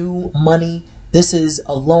is new money. This is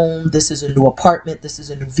a loan. This is a new apartment. This is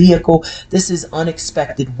a new vehicle. This is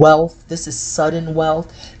unexpected wealth. This is sudden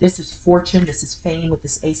wealth. This is fortune. This is fame with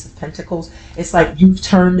this Ace of Pentacles. It's like you've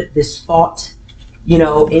turned this thought, you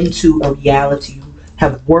know, into a reality. You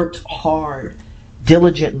have worked hard,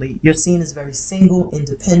 diligently. You're seen as very single,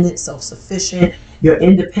 independent, self-sufficient. Your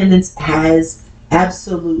independence has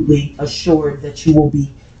absolutely assured that you will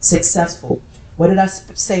be successful. What did I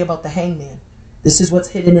say about the Hangman? This is what's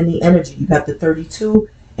hidden in the energy. You got the 32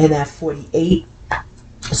 and that 48.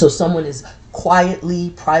 So someone is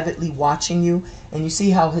quietly, privately watching you, and you see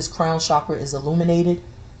how his crown chakra is illuminated.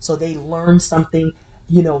 So they learn something,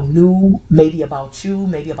 you know, new, maybe about you,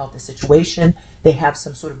 maybe about the situation. They have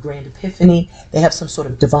some sort of grand epiphany. They have some sort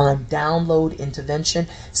of divine download, intervention.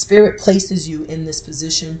 Spirit places you in this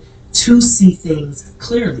position to see things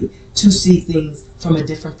clearly, to see things from a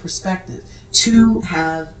different perspective, to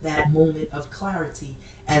have that moment of clarity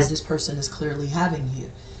as this person is clearly having here.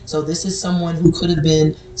 So this is someone who could have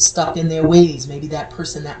been stuck in their ways. Maybe that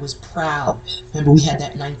person that was proud. Remember, we had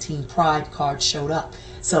that 19 pride card showed up.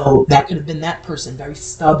 So that could have been that person, very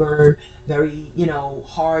stubborn, very, you know,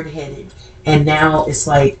 hard-headed. And now it's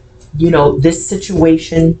like, you know, this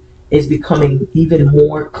situation is becoming even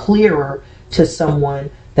more clearer to someone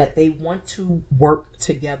that they want to work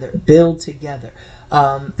together, build together.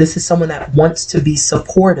 This is someone that wants to be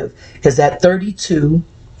supportive, because that 32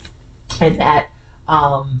 and that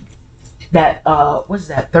what's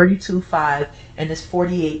that, 32 5 and this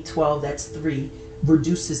 48 12, that's 3,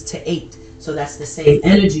 reduces to 8. So that's the same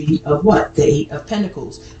energy of what? The 8 of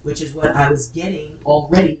Pentacles, which is what I was getting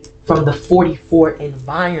already from the 44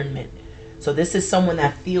 environment. So this is someone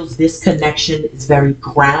that feels this connection is very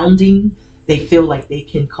grounding. They feel like they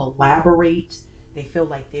can collaborate. They feel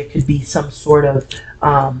like there could be some sort of,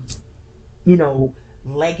 you know,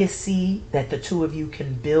 legacy that the two of you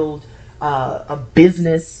can build a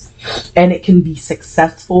business, and it can be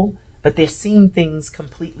successful, but they're seeing things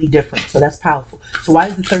completely different. So that's powerful. So why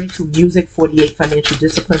is the 32 music, 48 financial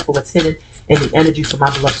discipline for what's hidden in the energy for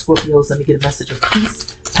my beloved Scorpios? Let me get a message of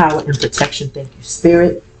peace, power, and protection. Thank you,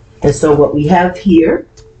 Spirit. And so what we have here,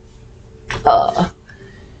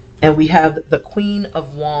 and we have the Queen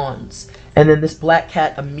of Wands. And then this black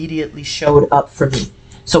cat immediately showed up for me.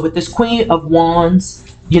 So with this Queen of Wands,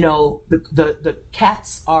 you know, the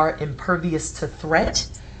cats are impervious to threat.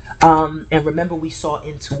 And remember, we saw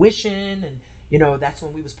intuition, and, you know, that's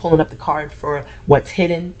when we was pulling up the card for what's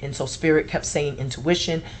hidden. And so Spirit kept saying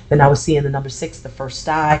intuition. Then I was seeing the number 6, the first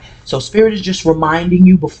eye. So Spirit is just reminding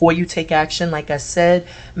you before you take action, like I said,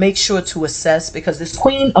 make sure to assess, because this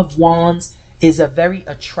Queen of Wands is a very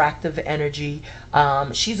attractive energy.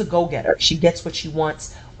 She's a go-getter. She gets what she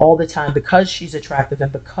wants all the time because she's attractive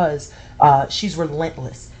and because she's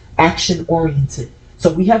relentless, action-oriented.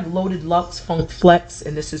 So we have Loaded Lux, Funk Flex,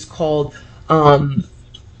 and this is called,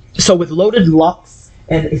 so with Loaded Lux,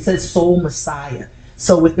 and it says Soul Messiah.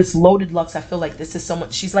 So with this Loaded Lux, I feel like this is someone,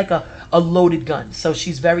 she's like a loaded gun. So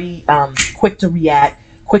she's very quick to react,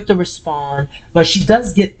 quick to respond, but she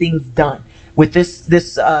does get things done. With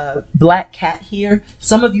this black cat here,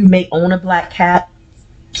 some of you may own a black cat.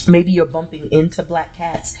 Maybe you're bumping into black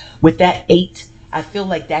cats. With that 8, I feel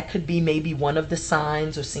like that could be maybe one of the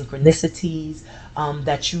signs or synchronicities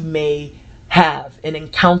that you may have, an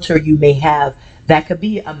encounter you may have. That could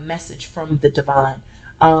be a message from the divine.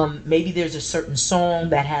 Maybe there's a certain song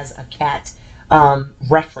that has a cat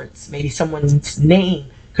reference. Maybe someone's name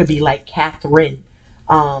could be like Catherine.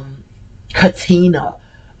 Katina,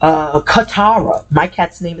 Katara. My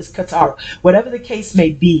cat's name is Katara. Whatever the case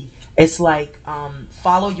may be, it's like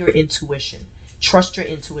follow your intuition. Trust your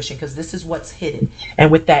intuition because this is what's hidden.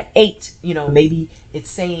 And with that 8, maybe it's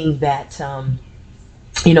saying that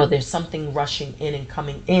there's something rushing in and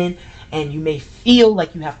coming in, and you may feel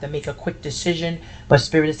like you have to make a quick decision, but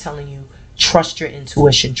Spirit is telling you, trust your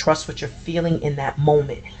intuition, trust what you're feeling in that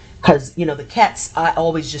moment. Because, the cats, I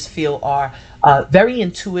always just feel are very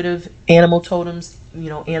intuitive animal totems,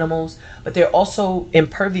 animals, but they're also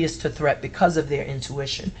impervious to threat because of their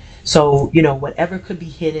intuition. So, whatever could be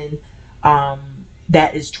hidden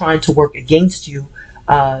that is trying to work against you,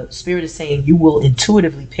 Spirit is saying you will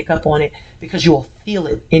intuitively pick up on it because you will feel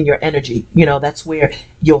it in your energy. That's where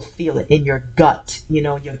you'll feel it in your gut,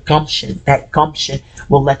 your gumption. That gumption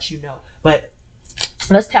will let you know. But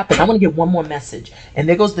let's tap in. I want to get one more message. And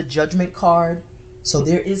there goes the Judgment card. So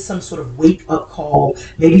there is some sort of wake up call.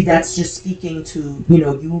 Maybe that's just speaking to,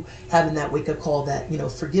 you having that wake up call that,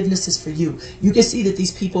 forgiveness is for you. You can see that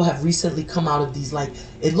these people have recently come out of these, like,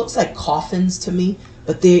 it looks like coffins to me,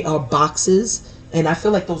 but they are boxes. And I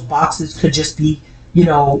feel like those boxes could just be,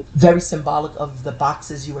 very symbolic of the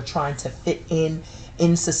boxes you were trying to fit in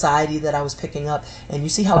society that I was picking up. And you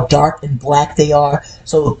see how dark and black they are.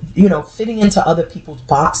 So, fitting into other people's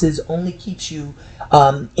boxes only keeps you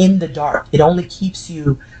in the dark. It only keeps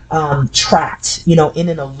you trapped, in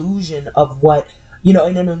an illusion of what, in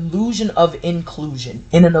an illusion of inclusion,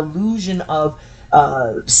 in an illusion of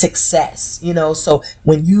success, so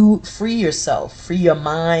when you free yourself, free your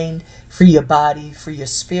mind, free your body, free your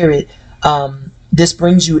spirit, this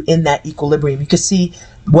brings you in that equilibrium. You can see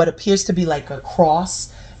what appears to be like a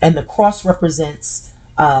cross, and the cross represents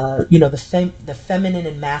the feminine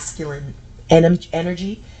and masculine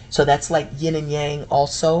energy. So that's like yin and yang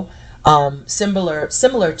also, similar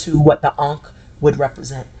to what the Ankh would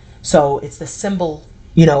represent. So it's the symbol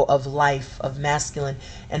of life, of masculine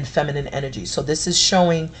and feminine energy. So this is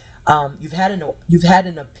showing you've had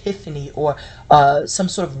an epiphany or some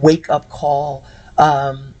sort of wake up call,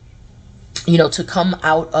 to come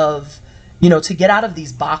out of, to get out of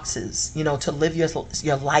these boxes, to live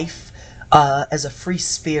your life as a free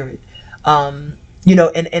spirit. And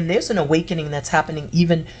there's an awakening that's happening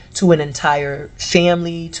even to an entire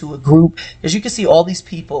family, to a group, as you can see all these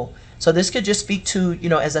people. So this could just speak to,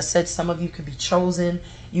 as I said, some of you could be chosen.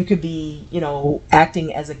 You could be,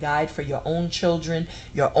 acting as a guide for your own children,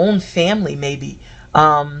 your own family, maybe,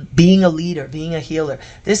 being a leader, being a healer.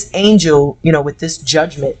 This angel, with this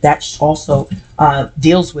judgment, that also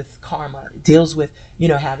deals with karma, deals with,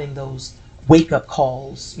 having those wake up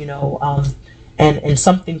calls, and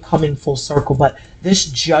something coming full circle. But this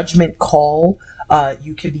judgment call,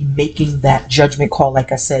 you could be making that judgment call,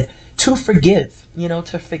 like I said, to forgive,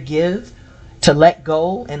 to let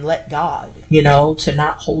go and let God, to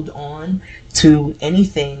not hold on to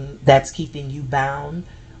anything that's keeping you bound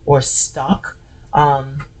or stuck,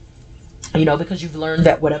 because you've learned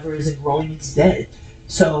that whatever isn't growing is dead.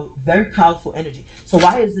 So very powerful energy. So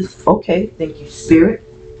why is this? Okay, thank you, Spirit.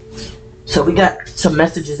 So we got some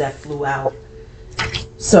messages that flew out.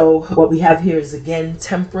 So what we have here is, again,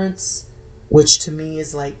 temperance, which to me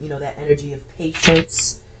is like, that energy of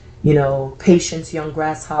patience, patience, young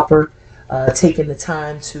grasshopper, taking the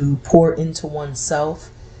time to pour into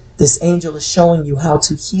oneself. This angel is showing you how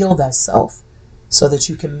to heal thyself so that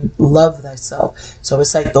you can love thyself. So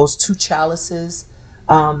it's like those two chalices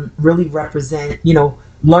really represent,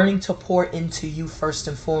 learning to pour into you first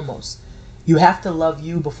and foremost. You have to love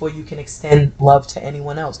you before you can extend love to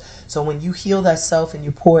anyone else. So when you heal thyself and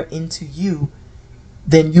you pour into you,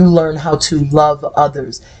 then you learn how to love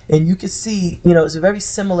others. And you can see, it's a very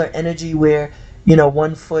similar energy where,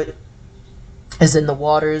 one foot is in the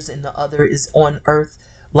waters and the other is on earth,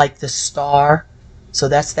 like the star. So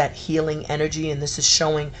that's that healing energy. And this is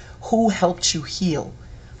showing who helped you heal,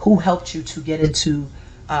 who helped you to get into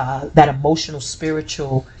that emotional,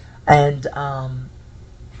 spiritual, and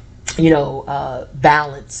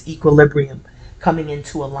balance, equilibrium, coming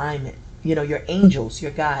into alignment. Your angels,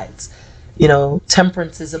 your guides.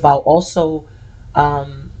 Temperance is about also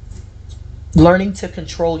learning to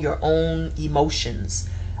control your own emotions,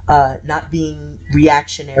 not being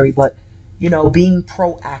reactionary, but being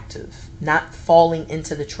proactive, not falling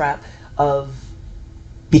into the trap of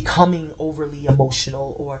becoming overly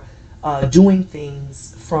emotional or doing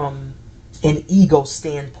things from an ego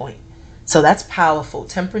standpoint. So that's powerful.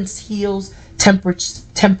 Temperance heals.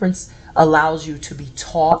 Temperance allows you to be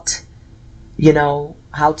taught,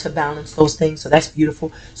 how to balance those things. So that's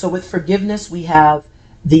beautiful. So with forgiveness, we have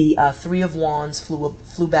the 3 of Wands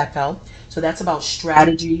flew back out. So that's about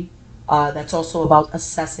strategy, That's also about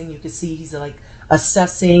assessing. You can see he's like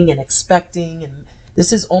assessing and expecting, and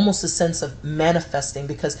this is almost a sense of manifesting,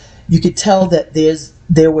 because you could tell that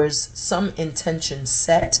there was some intention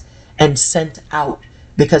set and sent out,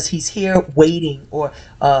 because he's here waiting, or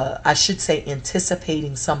I should say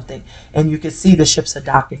anticipating something, and you can see the ships are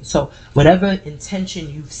docking. So whatever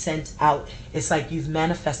intention you've sent out, it's like you've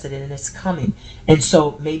manifested it and it's coming. And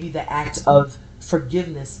so maybe the act of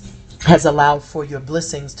forgiveness has allowed for your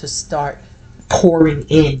blessings to start pouring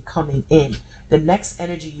in, coming in. The next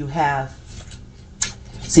energy you have,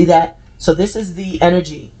 see that? So this is the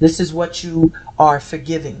energy. This is what you are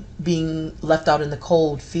forgiving. Being left out in the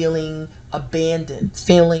cold, feeling abandoned,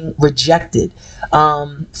 feeling rejected,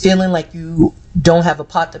 feeling like you don't have a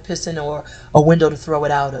pot to piss in or a window to throw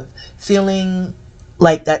it out of, feeling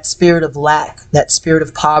like that spirit of lack, that spirit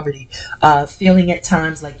of poverty, feeling at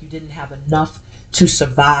times like you didn't have enough to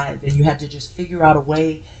survive and you had to just figure out a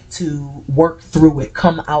way to work through it,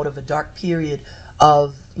 come out of a dark period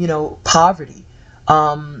of, poverty.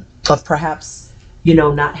 Of perhaps,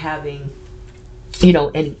 not having,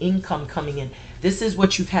 any income coming in. This is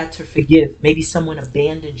what you've had to forgive. Maybe someone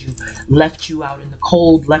abandoned you, left you out in the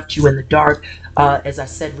cold, left you in the dark, as I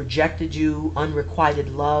said, rejected you, unrequited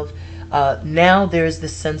love. Now there's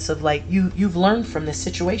this sense of like, you've learned from this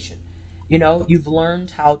situation. You've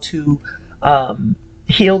learned how to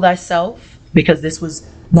heal thyself, because this was,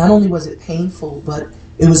 not only was it painful, but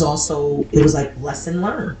it was like lesson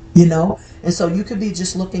learned, And so you could be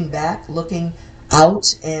just looking back, looking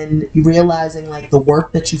out, and realizing like the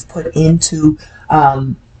work that you've put into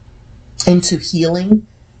healing.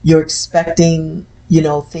 You're expecting,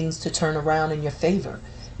 things to turn around in your favor.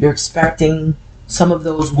 You're expecting some of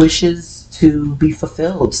those wishes to be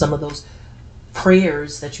fulfilled, some of those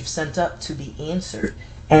prayers that you've sent up to be answered.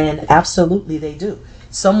 And absolutely they do.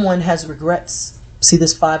 Someone has regrets. See,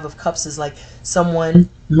 this Five of Cups is like someone,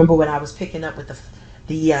 remember when I was picking up with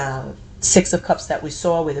the Six of Cups that we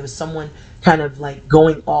saw, where there was someone kind of like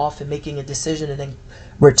going off and making a decision and then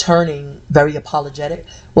returning very apologetic.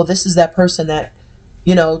 Well, this is that person that,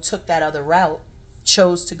 took that other route,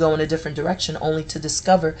 chose to go in a different direction, only to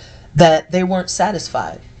discover that they weren't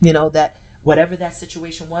satisfied. That whatever that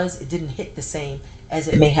situation was, it didn't hit the same as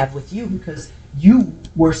it may have with you, because you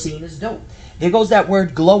were seen as dope. There goes that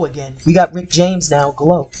word glow again. We got Rick James now,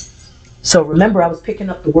 glow. So remember, I was picking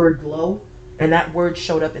up the word glow, and that word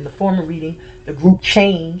showed up in the former reading. The group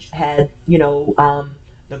Change had,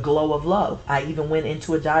 the glow of love. I even went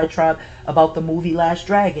into a diatribe about the movie Last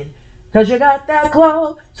Dragon, because you got that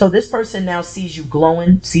glow. So this person now sees you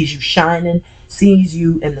glowing, sees you shining, sees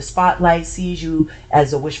you in the spotlight, sees you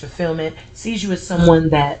as a wish fulfillment, sees you as someone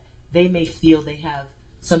that they may feel they have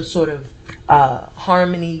some sort of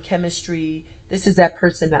harmony, chemistry. This is that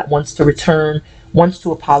person that wants to return, wants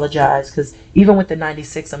to apologize, because even with the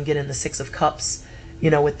 96, I'm getting the Six of Cups,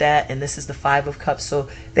 with that, and this is the Five of Cups. So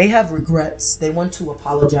they have regrets. They want to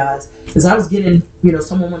apologize. Because I was getting,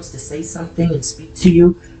 someone wants to say something and speak to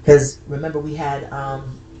you, because remember we had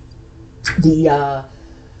the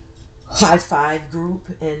high five group,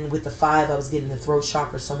 and with the five I was getting the throat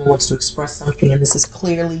chakra. Someone wants to express something, and this is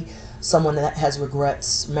clearly someone that has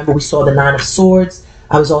regrets. Remember, we saw the Nine of Swords.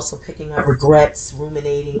 I was also picking up regrets,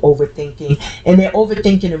 ruminating, overthinking. And they're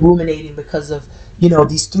overthinking and ruminating because of,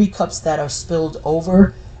 these three cups that are spilled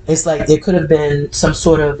over. It's like there could have been some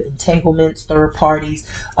sort of entanglements, third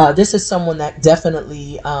parties. This is someone that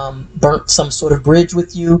definitely burnt some sort of bridge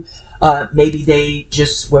with you. Maybe they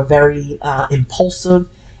just were very impulsive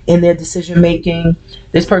in their decision making.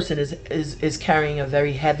 This person is carrying a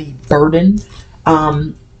very heavy burden.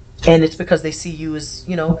 And it's because they see you as,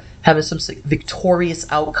 having some victorious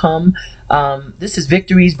outcome. This is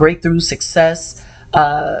victories, breakthroughs, success.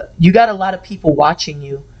 You got a lot of people watching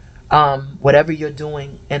you, whatever you're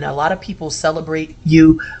doing. And a lot of people celebrate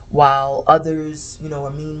you while others,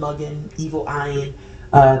 are mean mugging, evil eyeing.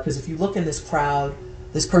 Because if you look in this crowd,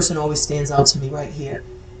 this person always stands out to me right here.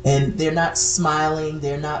 And they're not smiling.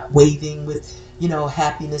 They're not waving with,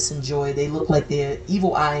 happiness and joy. They look like they're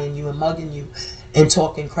evil eyeing you and mugging you and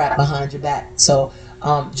talking crap behind your back. So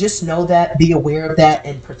just know that, be aware of that,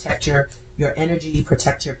 and protect your energy,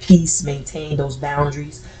 protect your peace, maintain those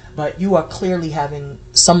boundaries. But you are clearly having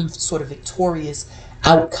some sort of victorious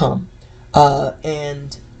outcome.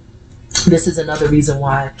 And this is another reason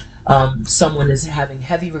why someone is having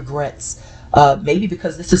heavy regrets. Maybe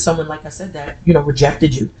because this is someone, like I said, that,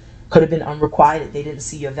 rejected you. Could have been unrequited. They didn't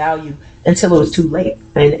see your value until it was too late.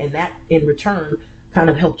 And that, in return, kind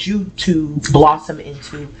of helped you to blossom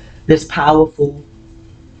into this powerful,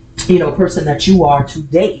 person that you are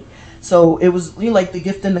today. So it was like the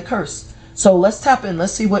gift and the curse. So let's tap in.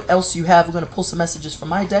 Let's see what else you have. We're going to pull some messages from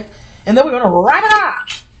my deck, and then we're going to wrap it up.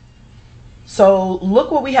 So look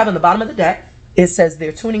what we have in the bottom of the deck. It says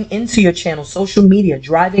they're tuning into your channel, social media,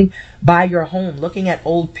 driving by your home, looking at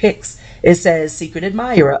old pics. It says secret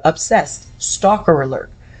admirer, obsessed, stalker alert.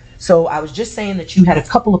 So I was just saying that you had a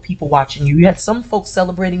couple of people watching you. You had some folks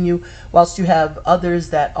celebrating you, whilst you have others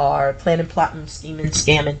that are planning, plotting, scheming,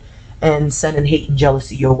 scamming, and sending hate and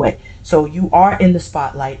jealousy your way. So you are in the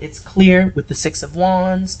spotlight. It's clear with the Six of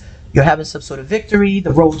Wands. You're having some sort of victory.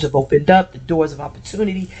 The roads have opened up. The doors of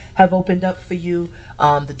opportunity have opened up for you.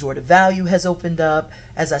 The door to value has opened up.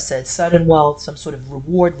 As I said, sudden wealth, some sort of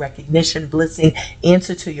reward, recognition, blessing,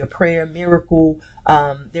 answer to your prayer, miracle.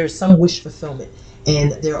 There's some wish fulfillment.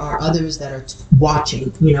 And there are others that are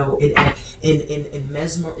watching,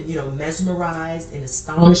 mesmerized, in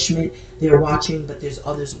astonishment. They're watching, but there's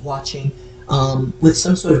others watching with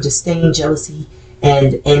some sort of disdain, jealousy,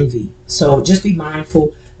 and envy. So just be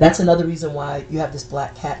mindful. That's another reason why you have this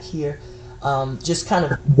black cat here, just kind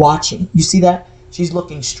of watching. You see that? She's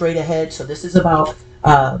looking straight ahead. So this is about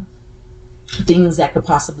things that could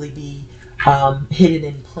possibly be hidden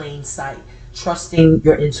in plain sight. Trusting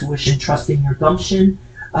your intuition, trusting your gumption.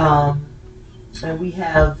 And we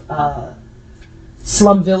have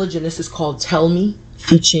Slum Village, and this is called Tell Me,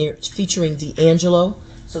 featuring D'Angelo.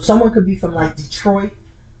 So someone could be from like Detroit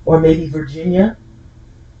or maybe Virginia.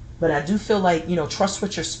 But I do feel like, trust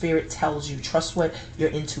what your spirit tells you. Trust what your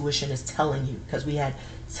intuition is telling you. Because we had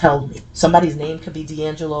Tell Me. Somebody's name could be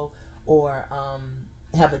D'Angelo or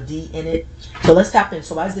have a D in it. So let's tap in.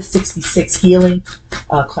 So why is this 66 healing?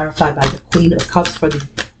 Clarified by the Queen of Cups for the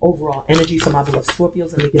overall energy for my beloved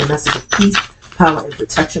Scorpios. Let me get a message of peace, power, and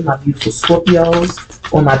protection, my beautiful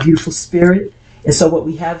Scorpios, or my beautiful spirit. And so what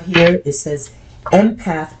we have here, it says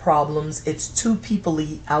empath problems. It's too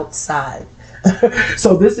people-y outside.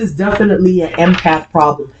 So this is definitely an empath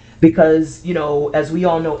problem because, as we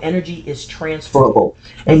all know, energy is transferable.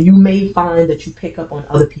 And you may find that you pick up on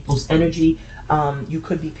other people's energy. You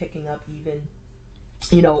could be picking up even,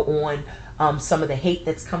 on some of the hate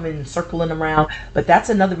that's coming and circling around. But that's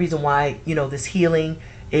another reason why, this healing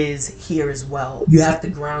is here as well. You have to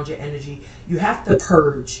ground your energy. You have to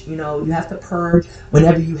purge, you have to purge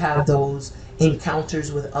whenever you have those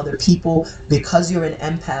encounters with other people. Because you're an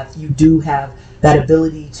empath, you do have that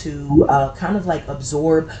ability to kind of like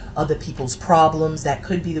absorb other people's problems. That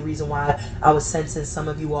could be the reason why I was sensing some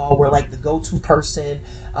of you all were like the go-to person.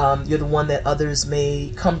 You're the one that others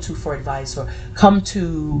may come to for advice or come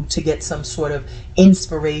to get some sort of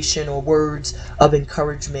inspiration or words of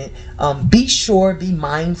encouragement. Be sure, be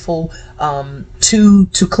mindful to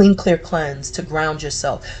clean, clear, cleanse, to ground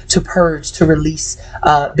yourself, to purge, to release,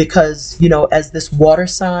 because as this water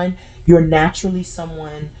sign, you're naturally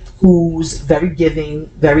someone who's very giving,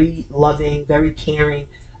 very loving, very caring,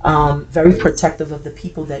 very protective of the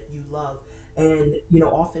people that you love. And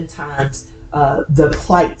oftentimes the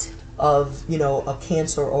plight of a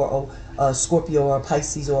Cancer or a Scorpio or a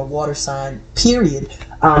Pisces or a water sign period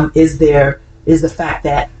is the fact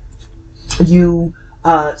that you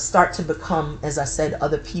start to become, as I said,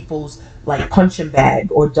 other people's like punching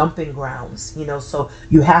bag or dumping grounds, so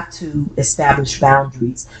you have to establish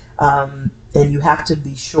boundaries, and you have to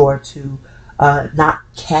be sure to not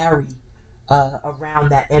carry around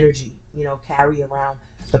that energy, carry around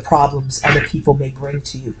the problems other people may bring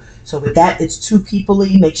to you. So with that, it's too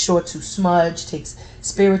people-y. Make sure to smudge, take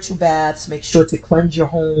spiritual baths, make sure to cleanse your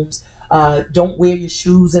homes, don't wear your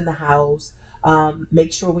shoes in the house.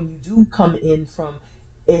 Make sure when you do come in from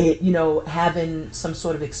having some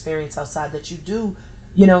sort of experience outside that you do,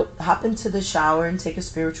 hop into the shower and take a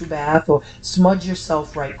spiritual bath or smudge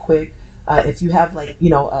yourself right quick. If you have like,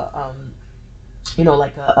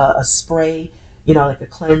 like a spray, like a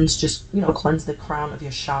cleanse, just, cleanse the crown of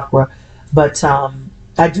your chakra. But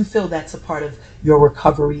I do feel that's a part of your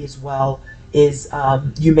recovery as well, is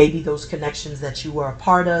you may be those connections that you were a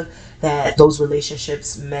part of, that those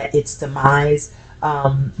relationships met its demise.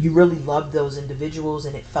 You really loved those individuals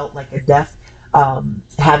and it felt like a death,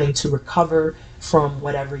 having to recover from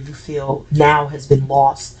whatever you feel now has been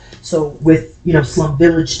lost. So with, Slum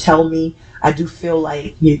Village, Tell Me, I do feel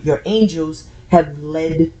like your angels have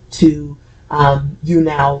led to you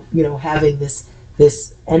now, having this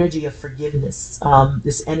energy of forgiveness,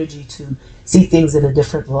 this energy to see things in a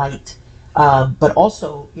different light, but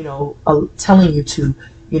also, telling you to,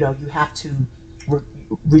 you have to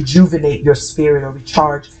rejuvenate your spirit or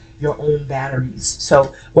recharge your own batteries.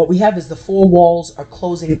 So what we have is the 4 walls are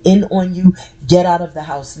closing in on you. Get out of the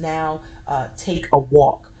house now. Take a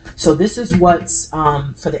walk. So this is what's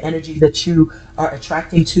for the energy that you are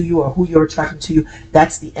attracting to you, or who you're attracting to you.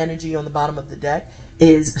 That's the energy on the bottom of the deck.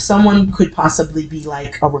 Is someone could possibly be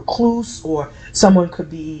like a recluse, or someone could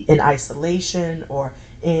be in isolation, or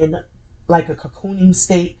in like a cocooning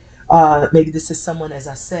state. Maybe this is someone, as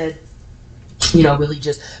I said, really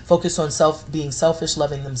just focus on being selfish,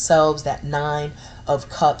 loving themselves. That 9 of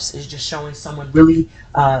Cups is just showing someone really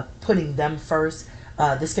putting them first.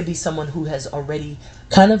 This could be someone who has already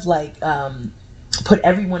kind of like put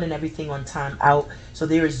everyone and everything on time out. So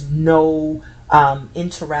there is no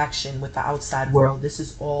interaction with the outside world. This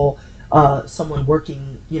is all someone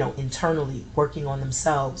working, internally, working on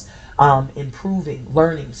themselves, improving,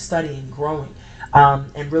 learning, studying, growing.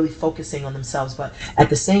 And really focusing on themselves. But at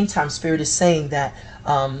the same time, Spirit is saying that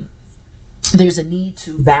there's a need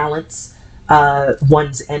to balance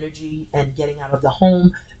one's energy, and getting out of the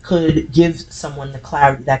home could give someone the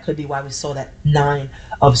clarity. That could be why we saw that 9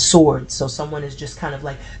 of Swords. So someone is just kind of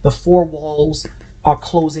like the 4 walls are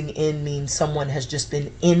closing in, means someone has just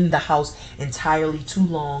been in the house entirely too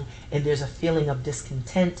long, and there's a feeling of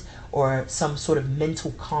discontent or some sort of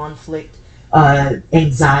mental conflict,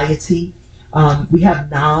 anxiety. We have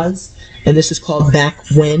Nas, and this is called Back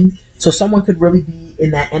When. So someone could really be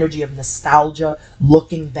in that energy of nostalgia,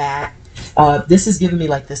 looking back. This is giving me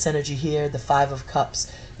like this energy here, the 5 of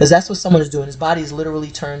Cups, because that's what someone is doing. His body is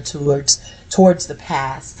literally turned towards the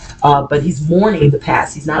past, but he's mourning the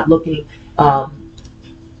past. He's not looking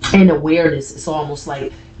in awareness. It's almost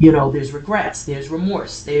like, there's regrets, there's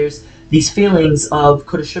remorse, there's these feelings of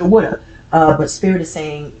coulda, shoulda, woulda. But Spirit is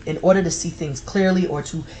saying, in order to see things clearly, or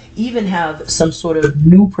to even have some sort of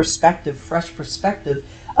new perspective, fresh perspective,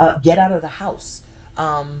 get out of the house,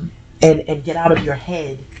 and get out of your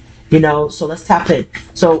head, So let's tap in.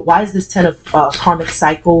 So why is this 10 of karmic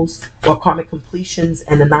cycles or karmic completions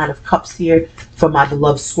and the 9 of Cups here for my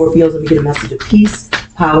beloved Scorpios? Let me get a message of peace,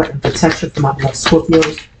 power, and protection for my beloved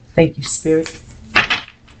Scorpios. Thank you, Spirit.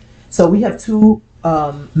 So we have 2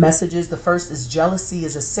 messages. The first is jealousy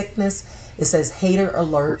is a sickness. It says hater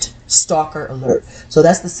alert, stalker alert. So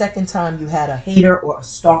that's the second time you had a hater or a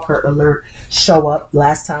stalker alert show up.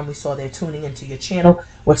 Last time we saw they're tuning into your channel.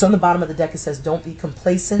 What's on the bottom of the deck, it says don't be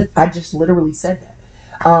complacent. I just literally said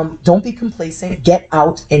that. Don't be complacent. Get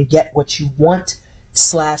out and get what you want /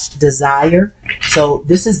 desire. So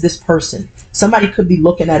this is this person. Somebody could be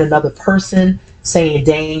looking at another person saying,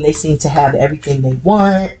 dang, they seem to have everything they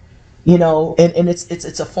want. And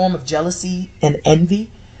it's a form of jealousy and envy.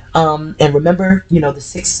 And remember, the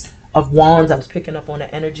 6 of Wands, I was picking up on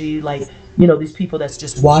the energy, like, these people that's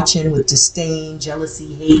just watching with disdain,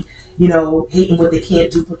 jealousy, hate, hating what they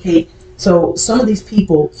can't duplicate. So some of these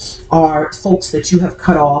people are folks that you have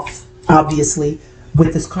cut off, obviously,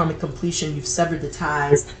 with this karmic completion. You've severed the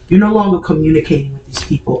ties. You're no longer communicating with these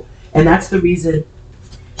people. And that's the reason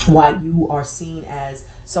why you are seen as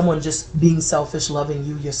someone just being selfish, loving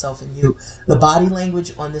you, yourself, and you. The body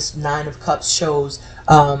language on this 9 of Cups shows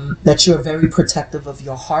that you're very protective of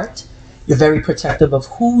your heart. You're very protective of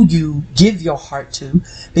who you give your heart to,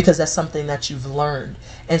 because that's something that you've learned.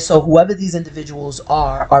 And so whoever these individuals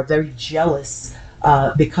are very jealous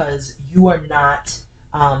because you are not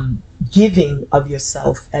giving of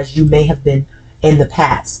yourself as you may have been in the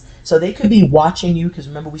past. So they could be watching you, because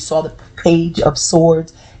remember we saw the Page of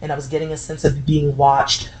Swords, and I was getting a sense of being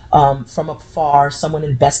watched from afar, someone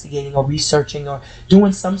investigating or researching or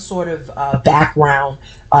doing some sort of background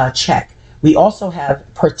check. We also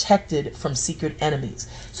have protected from secret enemies.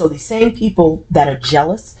 So the same people that are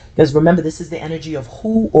jealous, because remember this is the energy of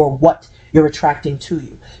who or what you're attracting to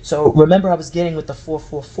you. So remember I was getting with the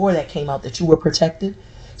 444 that came out that you were protected.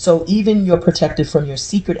 So even you're protected from your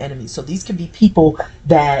secret enemies. So these can be people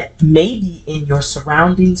that may be in your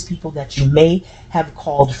surroundings, people that you may have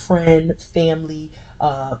called friend, family,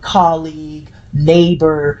 colleague,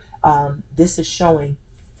 neighbor. This is showing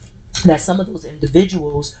that some of those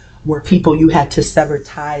individuals were people you had to sever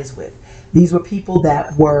ties with. These were people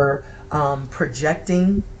that were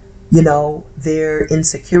projecting, their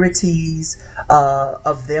insecurities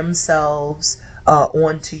of themselves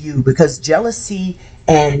onto you, because jealousy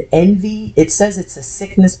and envy, it says it's a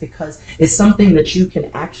sickness because it's something that you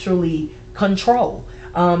can actually control.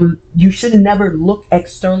 You should never look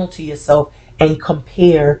external to yourself and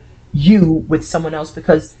compare you with someone else,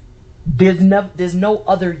 because there's no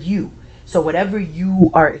other you. So whatever you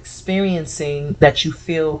are experiencing that you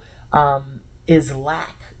feel is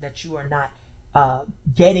lack, that you are not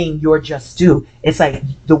getting your just due, it's like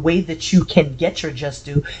the way that you can get your just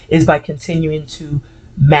due is by continuing to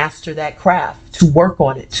master that craft, to work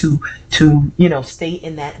on it, to stay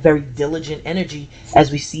in that very diligent energy,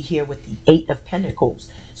 as we see here with the Eight of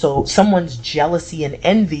Pentacles. So someone's jealousy and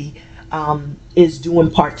envy is due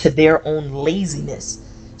in part to their own laziness.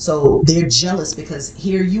 So they're jealous because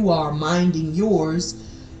here you are minding yours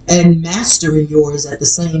and mastering yours at the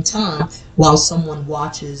same time, while someone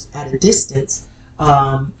watches at a distance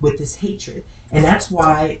with this hatred. And that's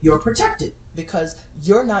why you're protected, because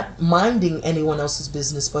you're not minding anyone else's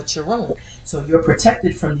business but your own. So you're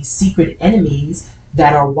protected from these secret enemies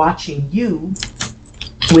that are watching you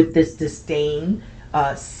with this disdain,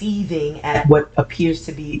 seething at what appears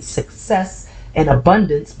to be success and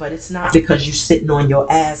abundance, but it's not because you're sitting on your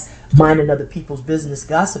ass minding other people's business,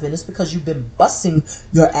 gossiping. It's because you've been busting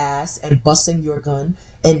your ass and busting your gun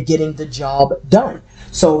and getting the job done.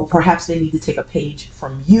 So perhaps they need to take a page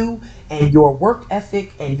from you and your work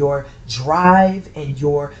ethic and your drive and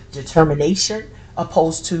your determination,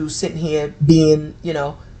 opposed to sitting here being,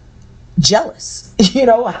 jealous, a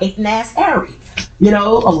hating ass Harry, a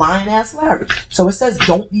lying ass Larry. So it says,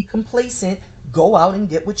 don't be complacent. Go out and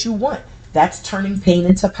get what you want. That's turning pain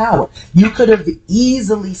into power. You could have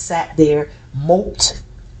easily sat there, moped,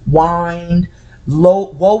 whined,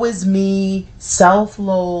 woe is me,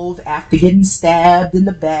 self-loathe after getting stabbed in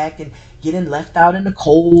the back and getting left out in the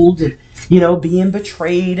cold and, being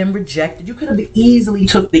betrayed and rejected. You could have easily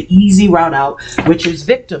took the easy route out, which is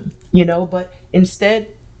victim, but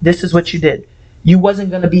instead, this is what you did. You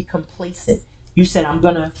wasn't going to be complacent. You said, I'm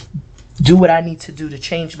going to do what I need to do to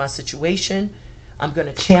change my situation. I'm going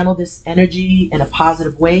to channel this energy in a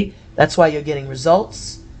positive way. That's why you're getting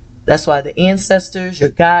results. That's why the ancestors, your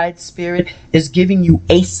guide, spirit, is giving you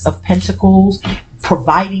Ace of Pentacles,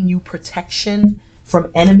 providing you protection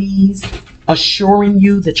from enemies, assuring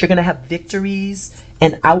you that you're going to have victories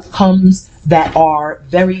and outcomes that are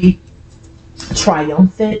very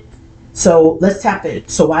triumphant. So let's tap in.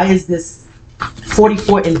 So why is this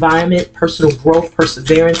 44 environment, personal growth,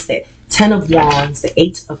 perseverance, the 10 of Wands, the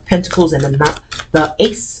 8 of Pentacles, and the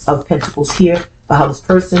Ace of Pentacles here for how this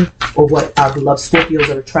person or what our beloved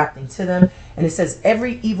Scorpios are attracting to them. And it says,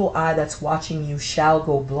 every evil eye that's watching you shall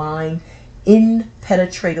go blind,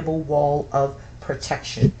 impenetrable wall of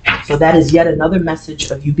protection. So that is yet another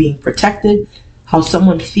message of you being protected, how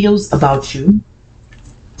someone feels about you.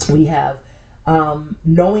 We have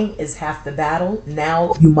knowing is half the battle.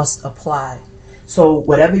 Now you must apply. So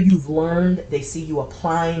whatever you've learned, they see you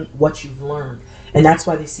applying what you've learned. And that's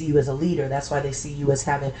why they see you as a leader. That's why they see you as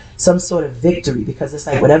having some sort of victory, because it's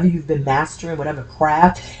like whatever you've been mastering, whatever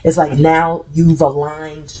craft, it's like now you've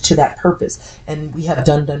aligned to that purpose. And we have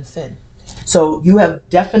done fin. So you have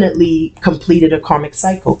definitely completed a karmic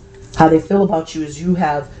cycle. How they feel about you is you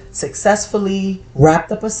have successfully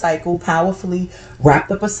wrapped up a cycle, powerfully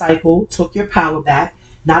wrapped up a cycle, took your power back.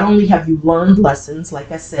 Not only have you learned lessons,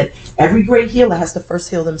 like I said, every great healer has to first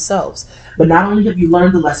heal themselves. But not only have you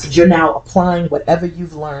learned the lessons, you're now applying whatever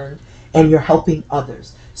you've learned and you're helping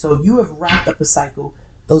others. So you have wrapped up a cycle.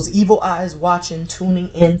 Those evil eyes watching, tuning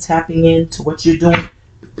in, tapping in to what you're doing,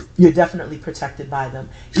 you're definitely protected by them.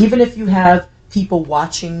 Even if you have people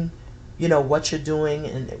watching, what you're doing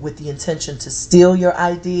and with the intention to steal your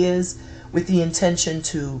ideas, with the intention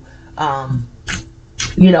to, kind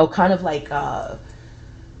of like, kind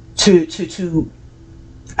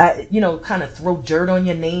of throw dirt on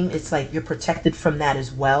your name, it's like you're protected from that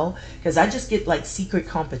as well. Because I just get like secret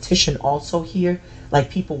competition also here,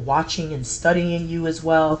 like people watching and studying you as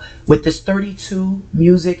well, with this 32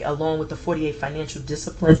 music along with the 48 financial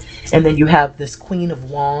discipline. And then you have this Queen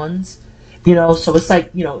of Wands, so it's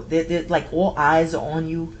like, they're like all eyes are on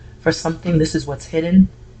you for something. This is what's hidden.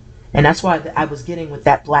 And that's why I was getting with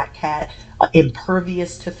that black cat,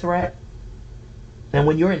 impervious to threat. And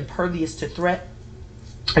when you're impervious to threat,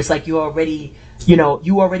 it's like you already know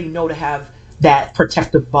to have that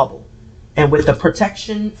protective bubble. And with the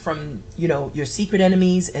protection from, your secret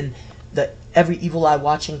enemies and the every evil eye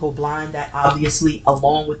watching go blind, that obviously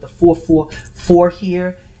along with the 444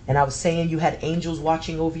 here. And I was saying you had angels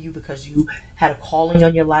watching over you because you had a calling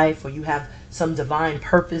on your life, or you have some divine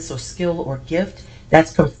purpose or skill or gift.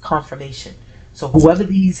 That's confirmation. So whoever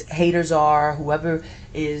these haters are, whoever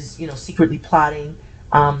is, secretly plotting,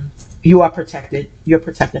 you are protected. You're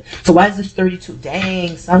protected. So why is this 32?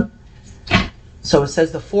 Dang, son. So it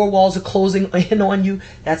says the 4 walls are closing in on you.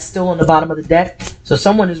 That's still on the bottom of the deck. So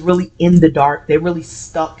someone is really in the dark. They're really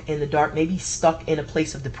stuck in the dark, maybe stuck in a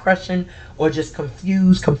place of depression or just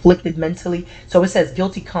confused, conflicted mentally. So it says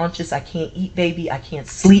guilty conscience. I can't eat, baby. I can't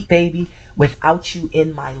sleep, baby, without you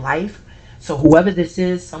in my life. So whoever this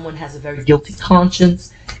is, someone has a very guilty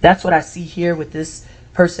conscience. That's what I see here with this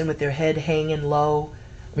person with their head hanging low,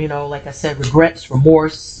 You know, like I said, regrets,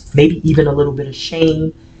 remorse, maybe even a little bit of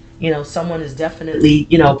shame. You know, someone is definitely,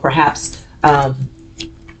 you know, perhaps,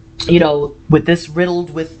 you know, with this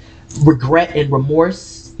riddled with regret and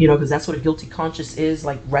remorse, you know, because that's what a guilty conscience is,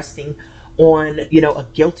 like resting on, you know, a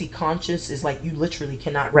guilty conscience is like you literally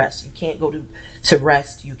cannot rest. You can't go to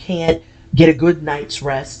rest. You can't get a good night's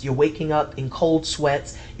rest. You're waking up in cold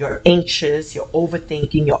sweats. You're anxious. You're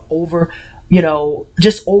overthinking. You're over, you know,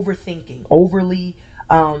 just overthinking, overly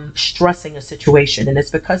stressing a situation. And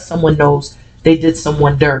it's because someone knows they did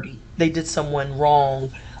someone dirty. They did someone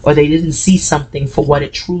wrong, or they didn't see something for what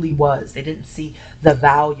it truly was. They didn't see the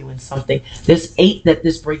value in something. This 8 that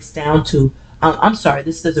this breaks down to, I'm sorry,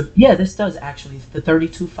 this doesn't, yeah, this does actually, the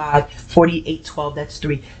 32, 5, 48, 12, that's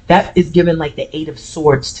 3. That is given like the 8 of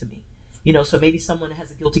Swords to me. You know, so maybe someone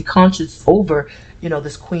has a guilty conscience over, you know,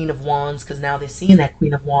 this Queen of Wands, because now they're seeing that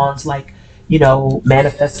Queen of Wands, like, you know,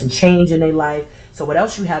 manifesting change in their life. So what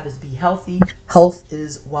else you have is be healthy. Health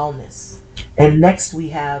is wellness. And next we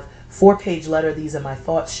have 4-page letter. These are my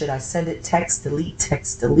thoughts. Should I send it? Text, delete,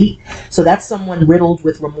 text, delete. So that's someone riddled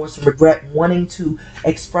with remorse and regret, wanting to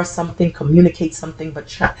express something, communicate something,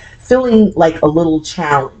 but feeling like a little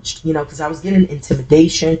challenged, you know, because I was getting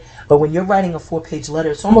intimidation. But when you're writing a 4-page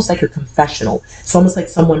letter, it's almost like a confessional. It's almost like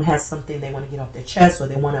someone has something they want to get off their chest, or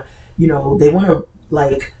they want to, you know, they want to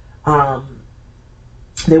like,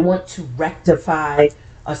 they want to rectify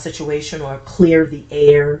a situation or clear the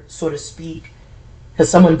air, so to speak. Because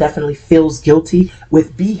someone definitely feels guilty.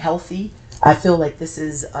 With be healthy, I feel like this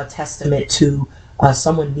is a testament to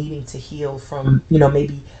someone needing to heal from, you know,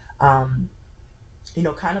 maybe, you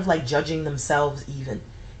know, kind of like judging themselves even.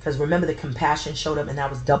 Because remember, the compassion showed up, and that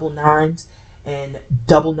was double 9s. And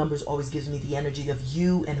double numbers always gives me the energy of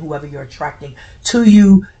you and whoever you're attracting to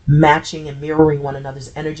you matching and mirroring one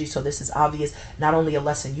another's energy. So this is obvious, not only a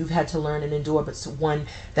lesson you've had to learn and endure, but one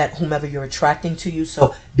that whomever you're attracting to you.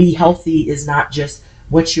 So be healthy is not just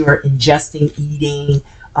what you're ingesting, eating,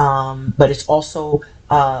 but it's also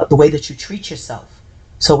the way that you treat yourself.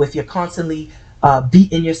 So if you're constantly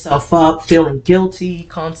beating yourself up, feeling guilty,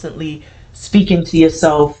 constantly speaking to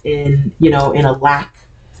yourself in, you know, in a lack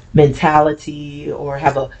mentality, or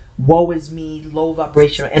have a woe is me, low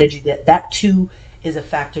vibrational energy, that too is a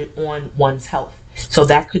factor on one's health. So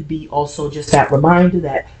that could be also just that reminder,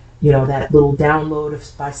 that, you know, that little download of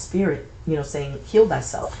by spirit, you know, saying heal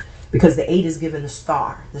thyself. Because the 8 is given the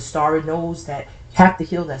star. The star knows that you have to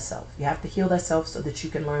heal thyself. You have to heal thyself so that you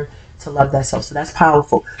can learn to love thyself. So that's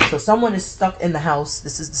powerful. So someone is stuck in the house.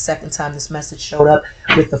 This is the second time this message showed up,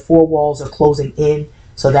 with the 4 walls are closing in.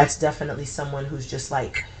 So that's definitely someone who's just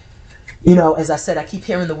like, you know, as I said, I keep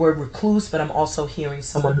hearing the word recluse, but I'm also hearing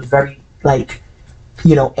someone who's very, like,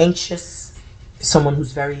 you know, anxious, someone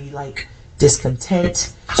who's very, like,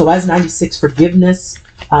 discontent. So as 96, forgiveness,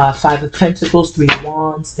 5 of Pentacles, 3 of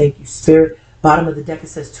Wands, thank you, Spirit. Bottom of the deck, it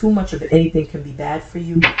says too much of anything can be bad for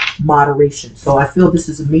you, moderation. So I feel this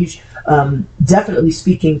is definitely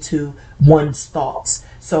speaking to one's thoughts.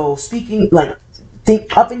 So speaking, like,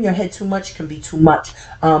 think up in your head too much can be too much.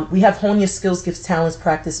 We have hone your skills, gifts, talents,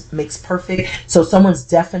 practice makes perfect. So someone's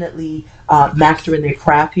definitely mastering their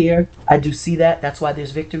craft here. I do see that. That's why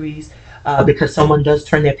there's victories, because someone does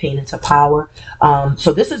turn their pain into power.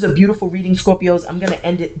 So this is a beautiful reading, Scorpios. I'm going to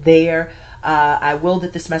end it there. I will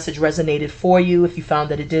that this message resonated for you. If you found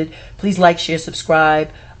that it did, please like, share,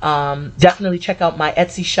 subscribe. Definitely check out my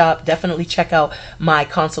Etsy shop. Definitely check out my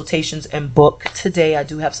consultations and book. Today I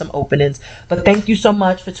do have some openings. But thank you so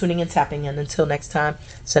much for tuning and tapping in. Until next time,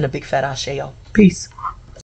 send a big fat ashe. Peace.